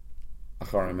 I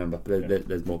can't remember, but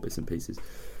there's more bits and pieces.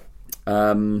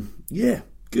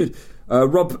 Good.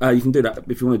 Rob, you can do that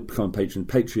if you want to become a patron.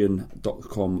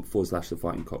 Patreon.com/The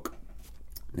Fighting Cock.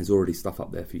 There's already stuff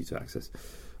up there for you to access.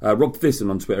 Rob Thisson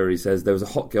on Twitter, he says, there was a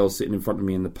hot girl sitting in front of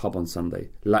me in the pub on Sunday.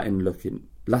 Latin looking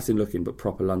but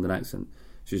proper London accent.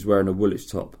 She was wearing a Woolwich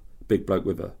top. Big bloke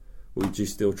with her. Would you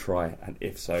still try? And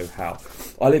if so, how?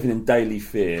 I live in daily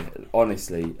fear,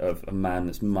 honestly, of a man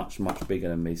that's much, much bigger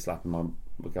than me slapping my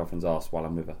girlfriend's ass while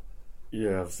I'm with her.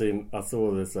 Yeah, I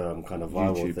saw this kind of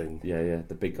viral YouTube thing. Yeah,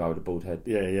 the big guy with the bald head.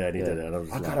 Yeah, and he did it.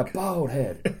 And I got a bald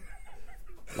head.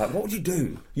 Like, what would you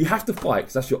do? You have to fight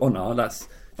because that's your honour. I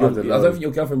don't think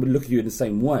your girlfriend would look at you in the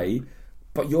same way,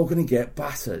 but you're going to get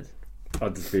battered.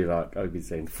 I'd just be like, I'd be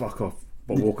saying, fuck off,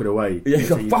 but walking away. Yeah,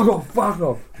 fuck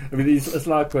off. I mean, it's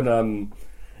like when,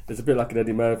 it's a bit like an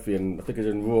Eddie Murphy, and I think it's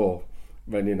in Raw,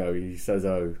 when, he says,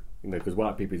 because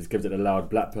white people just gives it a loud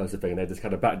black person thing and they just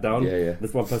kind of back down. Yeah.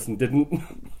 This one person didn't.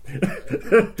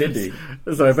 Did he?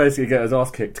 So he basically get his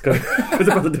ass kicked because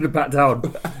the person didn't back down.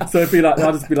 So it'd be like,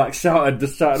 I'd just be like shouting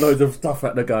loads of stuff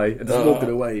at the guy and just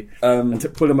walking away and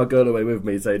pulling my girl away with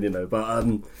me, saying, but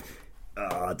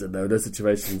I don't know, those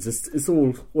situations, it's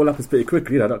all happens pretty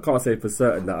quickly. I can't say for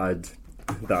certain that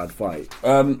I'd fight.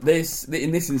 In this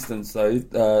instance,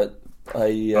 though,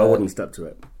 I wouldn't step to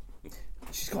it.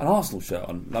 She's got an Arsenal shirt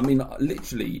on. I mean,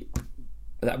 literally,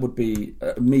 that would be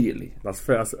immediately. That's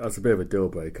fair. That's a bit of a deal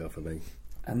breaker for me.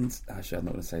 And actually, I'm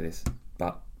not going to say this,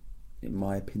 but in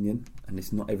my opinion, and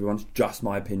it's not everyone's, just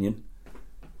my opinion,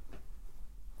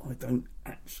 I don't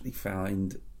actually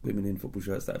find women in football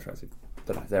shirts that attractive.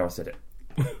 Don't know. There, I said it.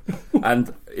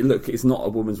 And look, it's not a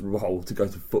woman's role to go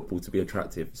to football to be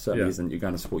attractive. It certainly isn't. You're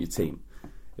going to support your team.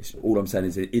 All I'm saying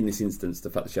is, in this instance, the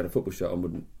fact that she had a football shirt on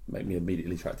wouldn't make me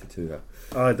immediately attracted to her.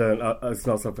 I don't. It's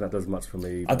not something that does much for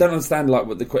me. I don't understand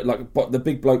what the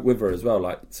big bloke with her as well.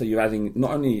 Like, so you're adding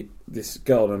not only this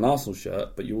girl in an Arsenal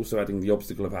shirt, but you're also adding the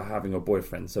obstacle of her having a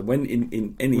boyfriend. So when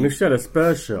in any, if she had a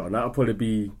Spurs shirt on, that'll probably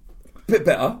be a bit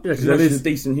better. Yeah, because she's a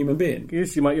decent human being.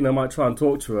 Yes, you might try and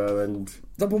talk to her and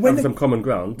have some common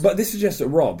ground. But this suggests that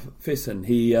Rob Fisson,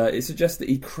 it suggests that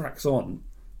he cracks on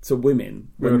to women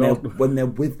when they're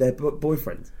with their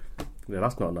boyfriend. Yeah,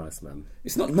 that's not nice, man.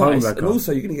 It's not nice, and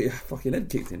also you're going to get your fucking head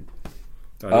kicked in.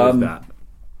 That.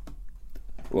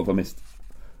 What have I missed?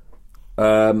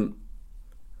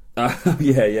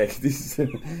 Yeah. This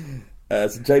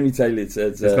is, so Jamie Taylor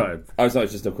says...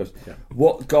 it's just a question. Yeah.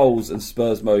 What goals and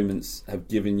Spurs moments have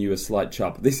given you a slight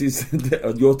chub? This is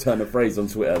your turn of phrase on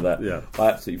Twitter that I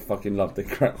absolutely fucking love. They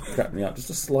crap me up.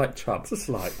 Just a slight chub. Just a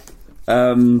slight.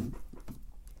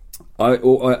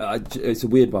 It's a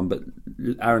weird one, but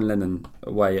Aaron Lennon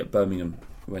away at Birmingham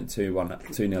went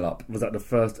 2-0 up. Was that the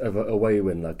first ever away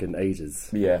win, like, in ages?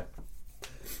 Yeah.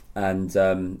 And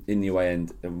in the away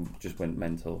end, it just went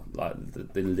mental. Like,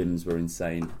 the limbs were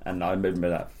insane. And I remember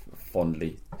that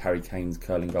fondly. Harry Kane's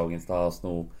curling goal against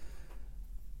Arsenal.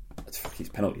 His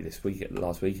penalty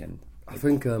last weekend. I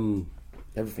think...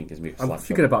 everything gives me a I'm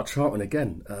thinking about Charlton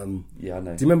again. Yeah, I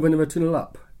know. Do you remember when they were 2-0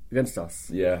 up against us?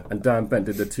 Yeah. And Dan Bent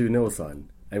did the 2-0 sign,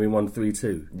 and we won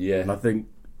 3-2. Yeah. And I think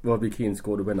Robbie Keane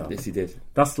scored a winner. Yes, he did.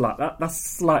 That's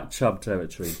slight chub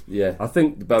territory. Yeah. I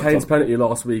think Kane's penalty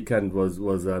last weekend was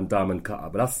Diamond Cutter,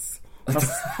 but that's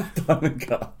Diamond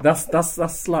Cutter.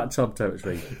 That's slight chub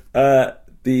territory.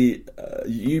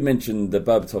 You mentioned the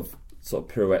Berbatov sort of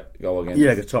pirouette goal against.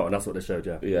 Yeah, Charlton. That's what they showed.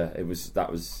 Yeah,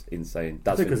 that was insane.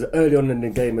 I think it was early on in the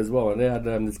game as well, and they had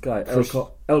this guy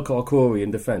El Karkouri in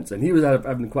defence, and he was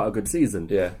having quite a good season.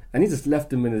 Yeah, and he just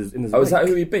left him in his. Oh, is that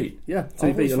who he beat? Yeah, so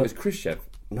he beat him. It was Khrushchev.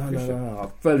 No. I'm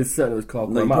fairly certain it was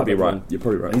Karkouri. No, you're probably right. You're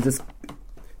probably right. And he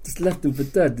just left him for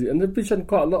dead, and they've been showing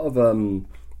quite a lot of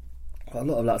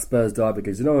like Spurs derby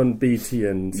games, on BT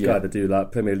and Sky they do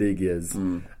like Premier League years,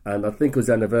 and I think it was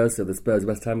the anniversary of the Spurs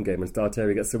West Ham game, and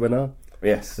Starteri gets the winner.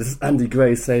 Yes, this is Andy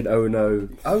Gray saying, "Oh no!"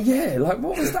 Oh yeah, like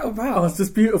what was that about? Oh, it's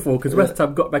just beautiful because West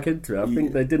Ham got back into it. I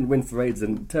think they didn't win for ages,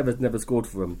 and Tevez never scored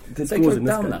for them. Did they go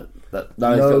down that?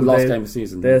 No, last game of the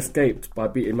season. They escaped by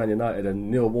beating Man United,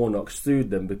 and Neil Warnock sued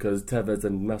them because Tevez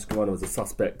and Mascherano was a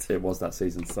suspect. It was that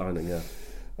season signing. Yeah.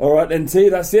 All right, then, T.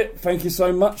 That's it. Thank you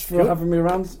so much for having me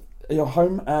around your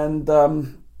home, and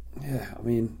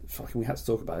we had to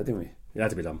talk about it, didn't we? It had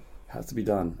to be done. Had to be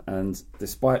done, and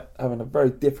despite having a very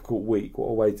difficult week, what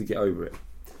a way to get over it.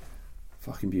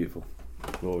 Fucking beautiful.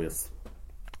 Glorious.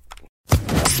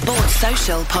 Sports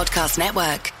Social Podcast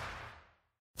Network.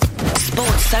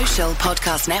 Sports Social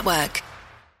Podcast Network.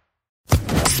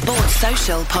 Sports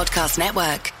Social Podcast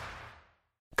Network.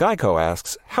 Geico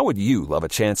asks, how would you love a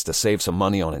chance to save some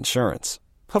money on insurance?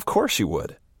 Of course you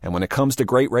would. And when it comes to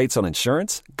great rates on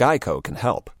insurance, Geico can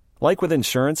help. Like with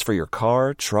insurance for your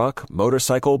car, truck,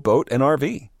 motorcycle, boat, and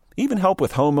RV. Even help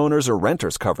with homeowners or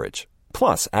renters coverage.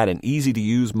 Plus, add an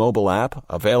easy-to-use mobile app,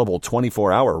 available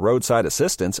 24-hour roadside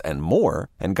assistance, and more,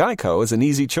 and Geico is an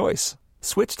easy choice.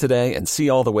 Switch today and see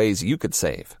all the ways you could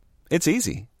save. It's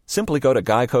easy. Simply go to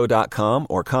geico.com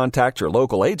or contact your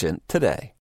local agent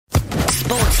today.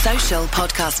 Sports Social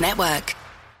Podcast Network.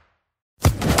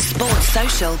 Sports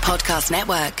Social Podcast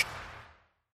Network.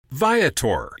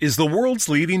 Viator is the world's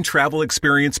leading travel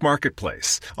experience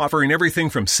marketplace, offering everything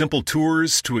from simple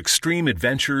tours to extreme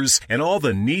adventures and all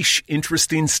the niche,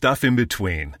 interesting stuff in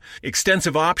between.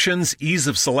 Extensive options, ease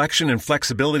of selection, and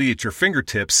flexibility at your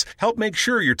fingertips help make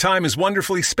sure your time is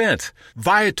wonderfully spent.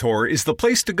 Viator is the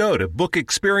place to go to book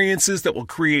experiences that will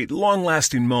create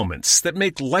long-lasting moments that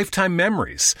make lifetime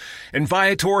memories. And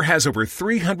Viator has over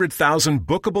 300,000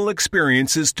 bookable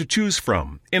experiences to choose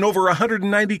from in over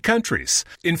 190 countries.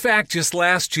 In fact, just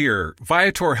last year,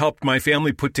 Viator helped my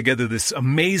family put together this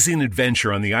amazing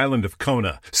adventure on the island of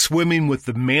Kona, swimming with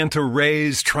the manta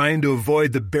rays, trying to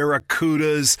avoid the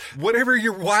barracudas, whatever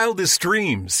your wildest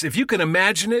dreams. If you can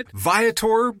imagine it,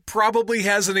 Viator probably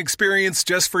has an experience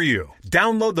just for you.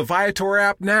 Download the Viator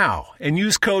app now and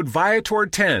use code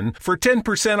Viator10 for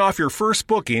 10% off your first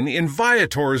booking in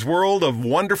Viator's world of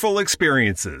wonderful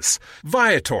experiences.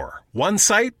 Viator, one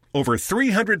site, over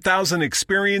 300,000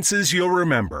 experiences you'll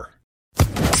remember.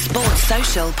 Sports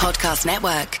Social Podcast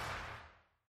Network.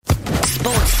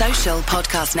 Sports Social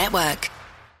Podcast Network.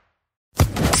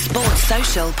 Sports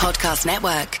Social Podcast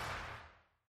Network.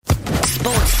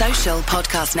 Sports Social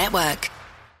Podcast Network.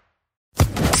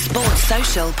 Sports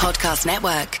Social Podcast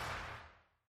Network.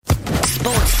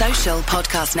 Sports Social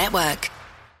Podcast Network.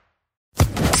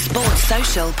 Sports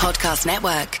Social Podcast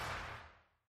Network.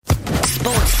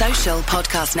 Sports Social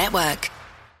Podcast Network.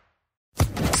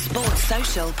 Sports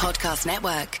Social Podcast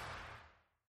Network.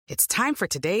 It's time for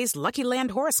today's Lucky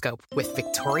Land horoscope with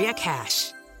Victoria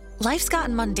Cash. Life's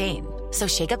gotten mundane, so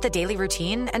shake up the daily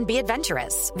routine and be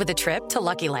adventurous with a trip to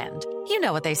Lucky Land. You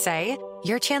know what they say.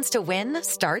 Your chance to win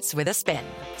starts with a spin.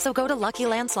 So go to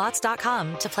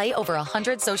LuckyLandSlots.com to play over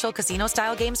 100 social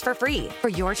casino-style games for free for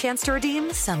your chance to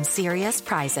redeem some serious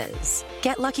prizes.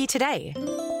 Get lucky today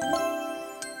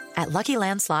at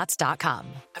LuckyLandSlots.com.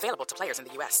 Available to players in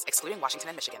the U.S., excluding Washington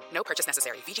and Michigan. No purchase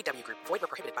necessary. VGW Group. Void where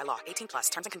prohibited by law. 18+.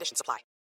 Terms and conditions apply.